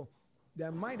years ago,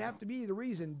 that might have to be the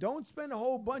reason. Don't spend a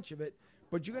whole bunch of it.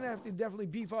 But you're going to have to definitely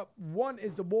beef up. One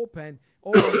is the bullpen.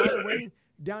 Oh, by the way,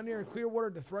 down there in Clearwater,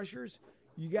 the Threshers,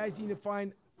 you guys need to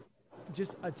find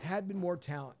just a tad bit more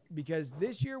talent. Because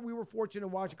this year we were fortunate to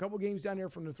watch a couple games down there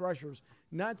from the Threshers.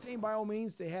 Not saying by all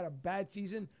means they had a bad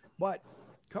season, but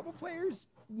a couple players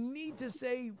need to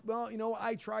say, well,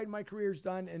 I tried, my career's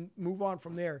done, and move on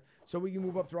from there so we can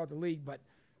move up throughout the league. But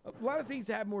a lot of things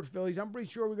to have more Phillies. I'm pretty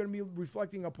sure we're going to be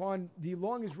reflecting upon the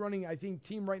longest running, I think,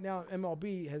 team right now in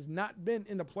MLB has not been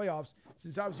in the playoffs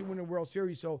since obviously winning the World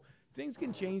Series. So things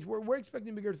can change. We're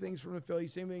expecting bigger things from the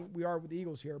Phillies, same thing we are with the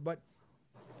Eagles here. But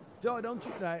Phil, I don't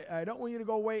want you to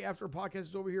go away after the podcast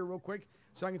is over here real quick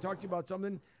so I can talk to you about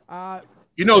something.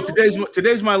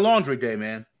 Today's my laundry day,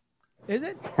 man. Is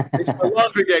it? It's my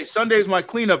laundry day. Sunday's my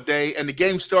cleanup day, and the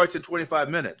game starts in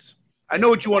 25 minutes. I know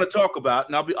what you want to talk about,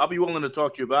 and I'll be willing to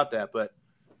talk to you about that. But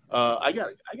I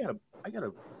gotta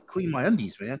clean my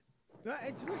undies, man.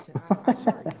 Listen, I'm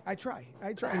sorry. I try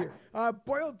here.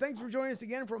 Pollo, thanks for joining us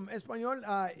again from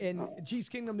Español in Chiefs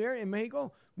Kingdom there in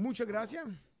Mexico. Muchas gracias.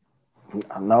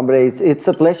 No, hombre, it's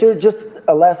a pleasure. Just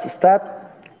a last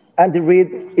stat. Andy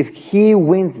Reid, if he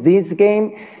wins this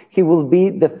game, he will be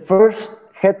the first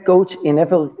head coach in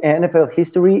NFL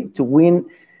history to win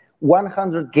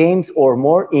 100 games or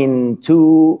more in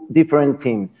 2 different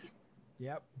teams.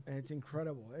 Yep, and it's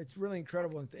incredible. It's really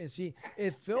incredible. And see,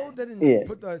 if Phil didn't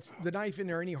put the knife in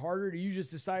there any harder, you just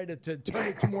decided to turn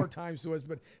it 2 more times to us.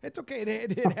 But it's okay.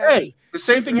 It happens. Hey, the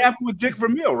same thing happened with Dick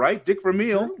Vermeil, right? Dick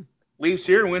Vermeil leaves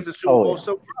here and wins the Super Bowl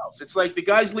somewhere else. It's like the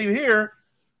guys leave here,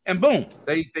 and boom,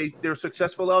 they're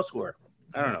successful elsewhere.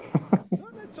 I don't know.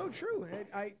 That's so true.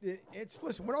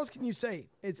 Listen, what else can you say?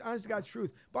 It's honest to God's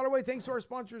truth. By the way, thanks to our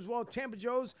sponsor as well, Tampa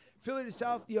Joe's, Philly to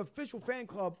South, the official fan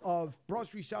club of Broad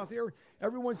Street South here.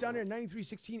 Everyone's down there at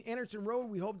 9316 Anderson Road.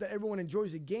 We hope that everyone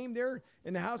enjoys the game there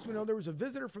in the house. We know there was a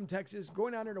visitor from Texas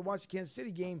going down there to watch the Kansas City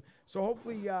game. So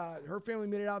hopefully her family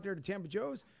made it out there to Tampa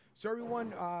Joe's. So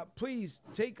everyone, please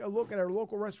take a look at our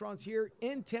local restaurants here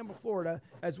in Tampa, Florida,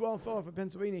 as well in Philadelphia,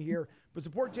 Pennsylvania here. But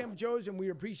support Tampa Joe's, and we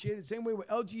appreciate it. Same way with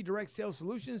LG Direct Sales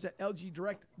Solutions at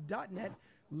lgdirect.net.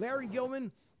 Larry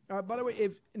Gilman, by the way,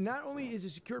 if not only is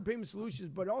it secure payment solutions,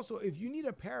 but also if you need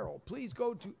apparel, please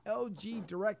go to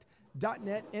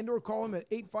lgdirect.net and or call him at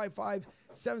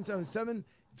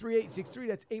 855-777-3863.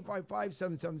 That's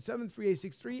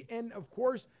 855-777-3863. And, of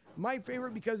course, my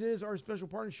favorite, because it is our special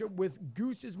partnership with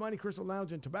Goose's Monte Cristo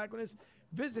Lounge and Tobacconist.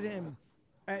 Visit him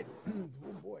at,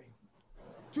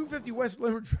 250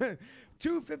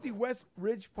 West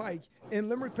Ridge Pike in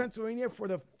Limerick, Pennsylvania for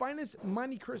the finest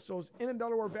Monte Cristos in the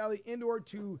Delaware Valley, and/or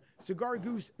to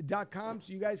cigargoose.com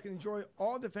so you guys can enjoy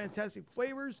all the fantastic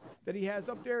flavors that he has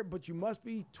up there, but you must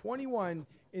be 21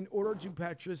 in order to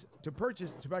purchase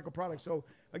tobacco products. So,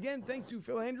 again, thanks to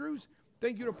Phil Andrews.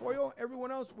 Thank you to Pollo.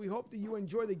 Everyone else, we hope that you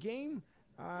enjoy the game.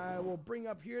 We'll bring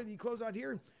up here the closeout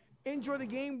here. Enjoy the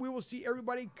game. We will see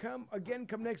everybody come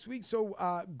next week. So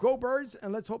go Birds,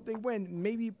 and let's hope they win.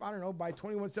 Maybe, I don't know, by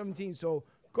 21-17. So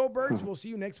go Birds. We'll see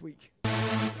you next week.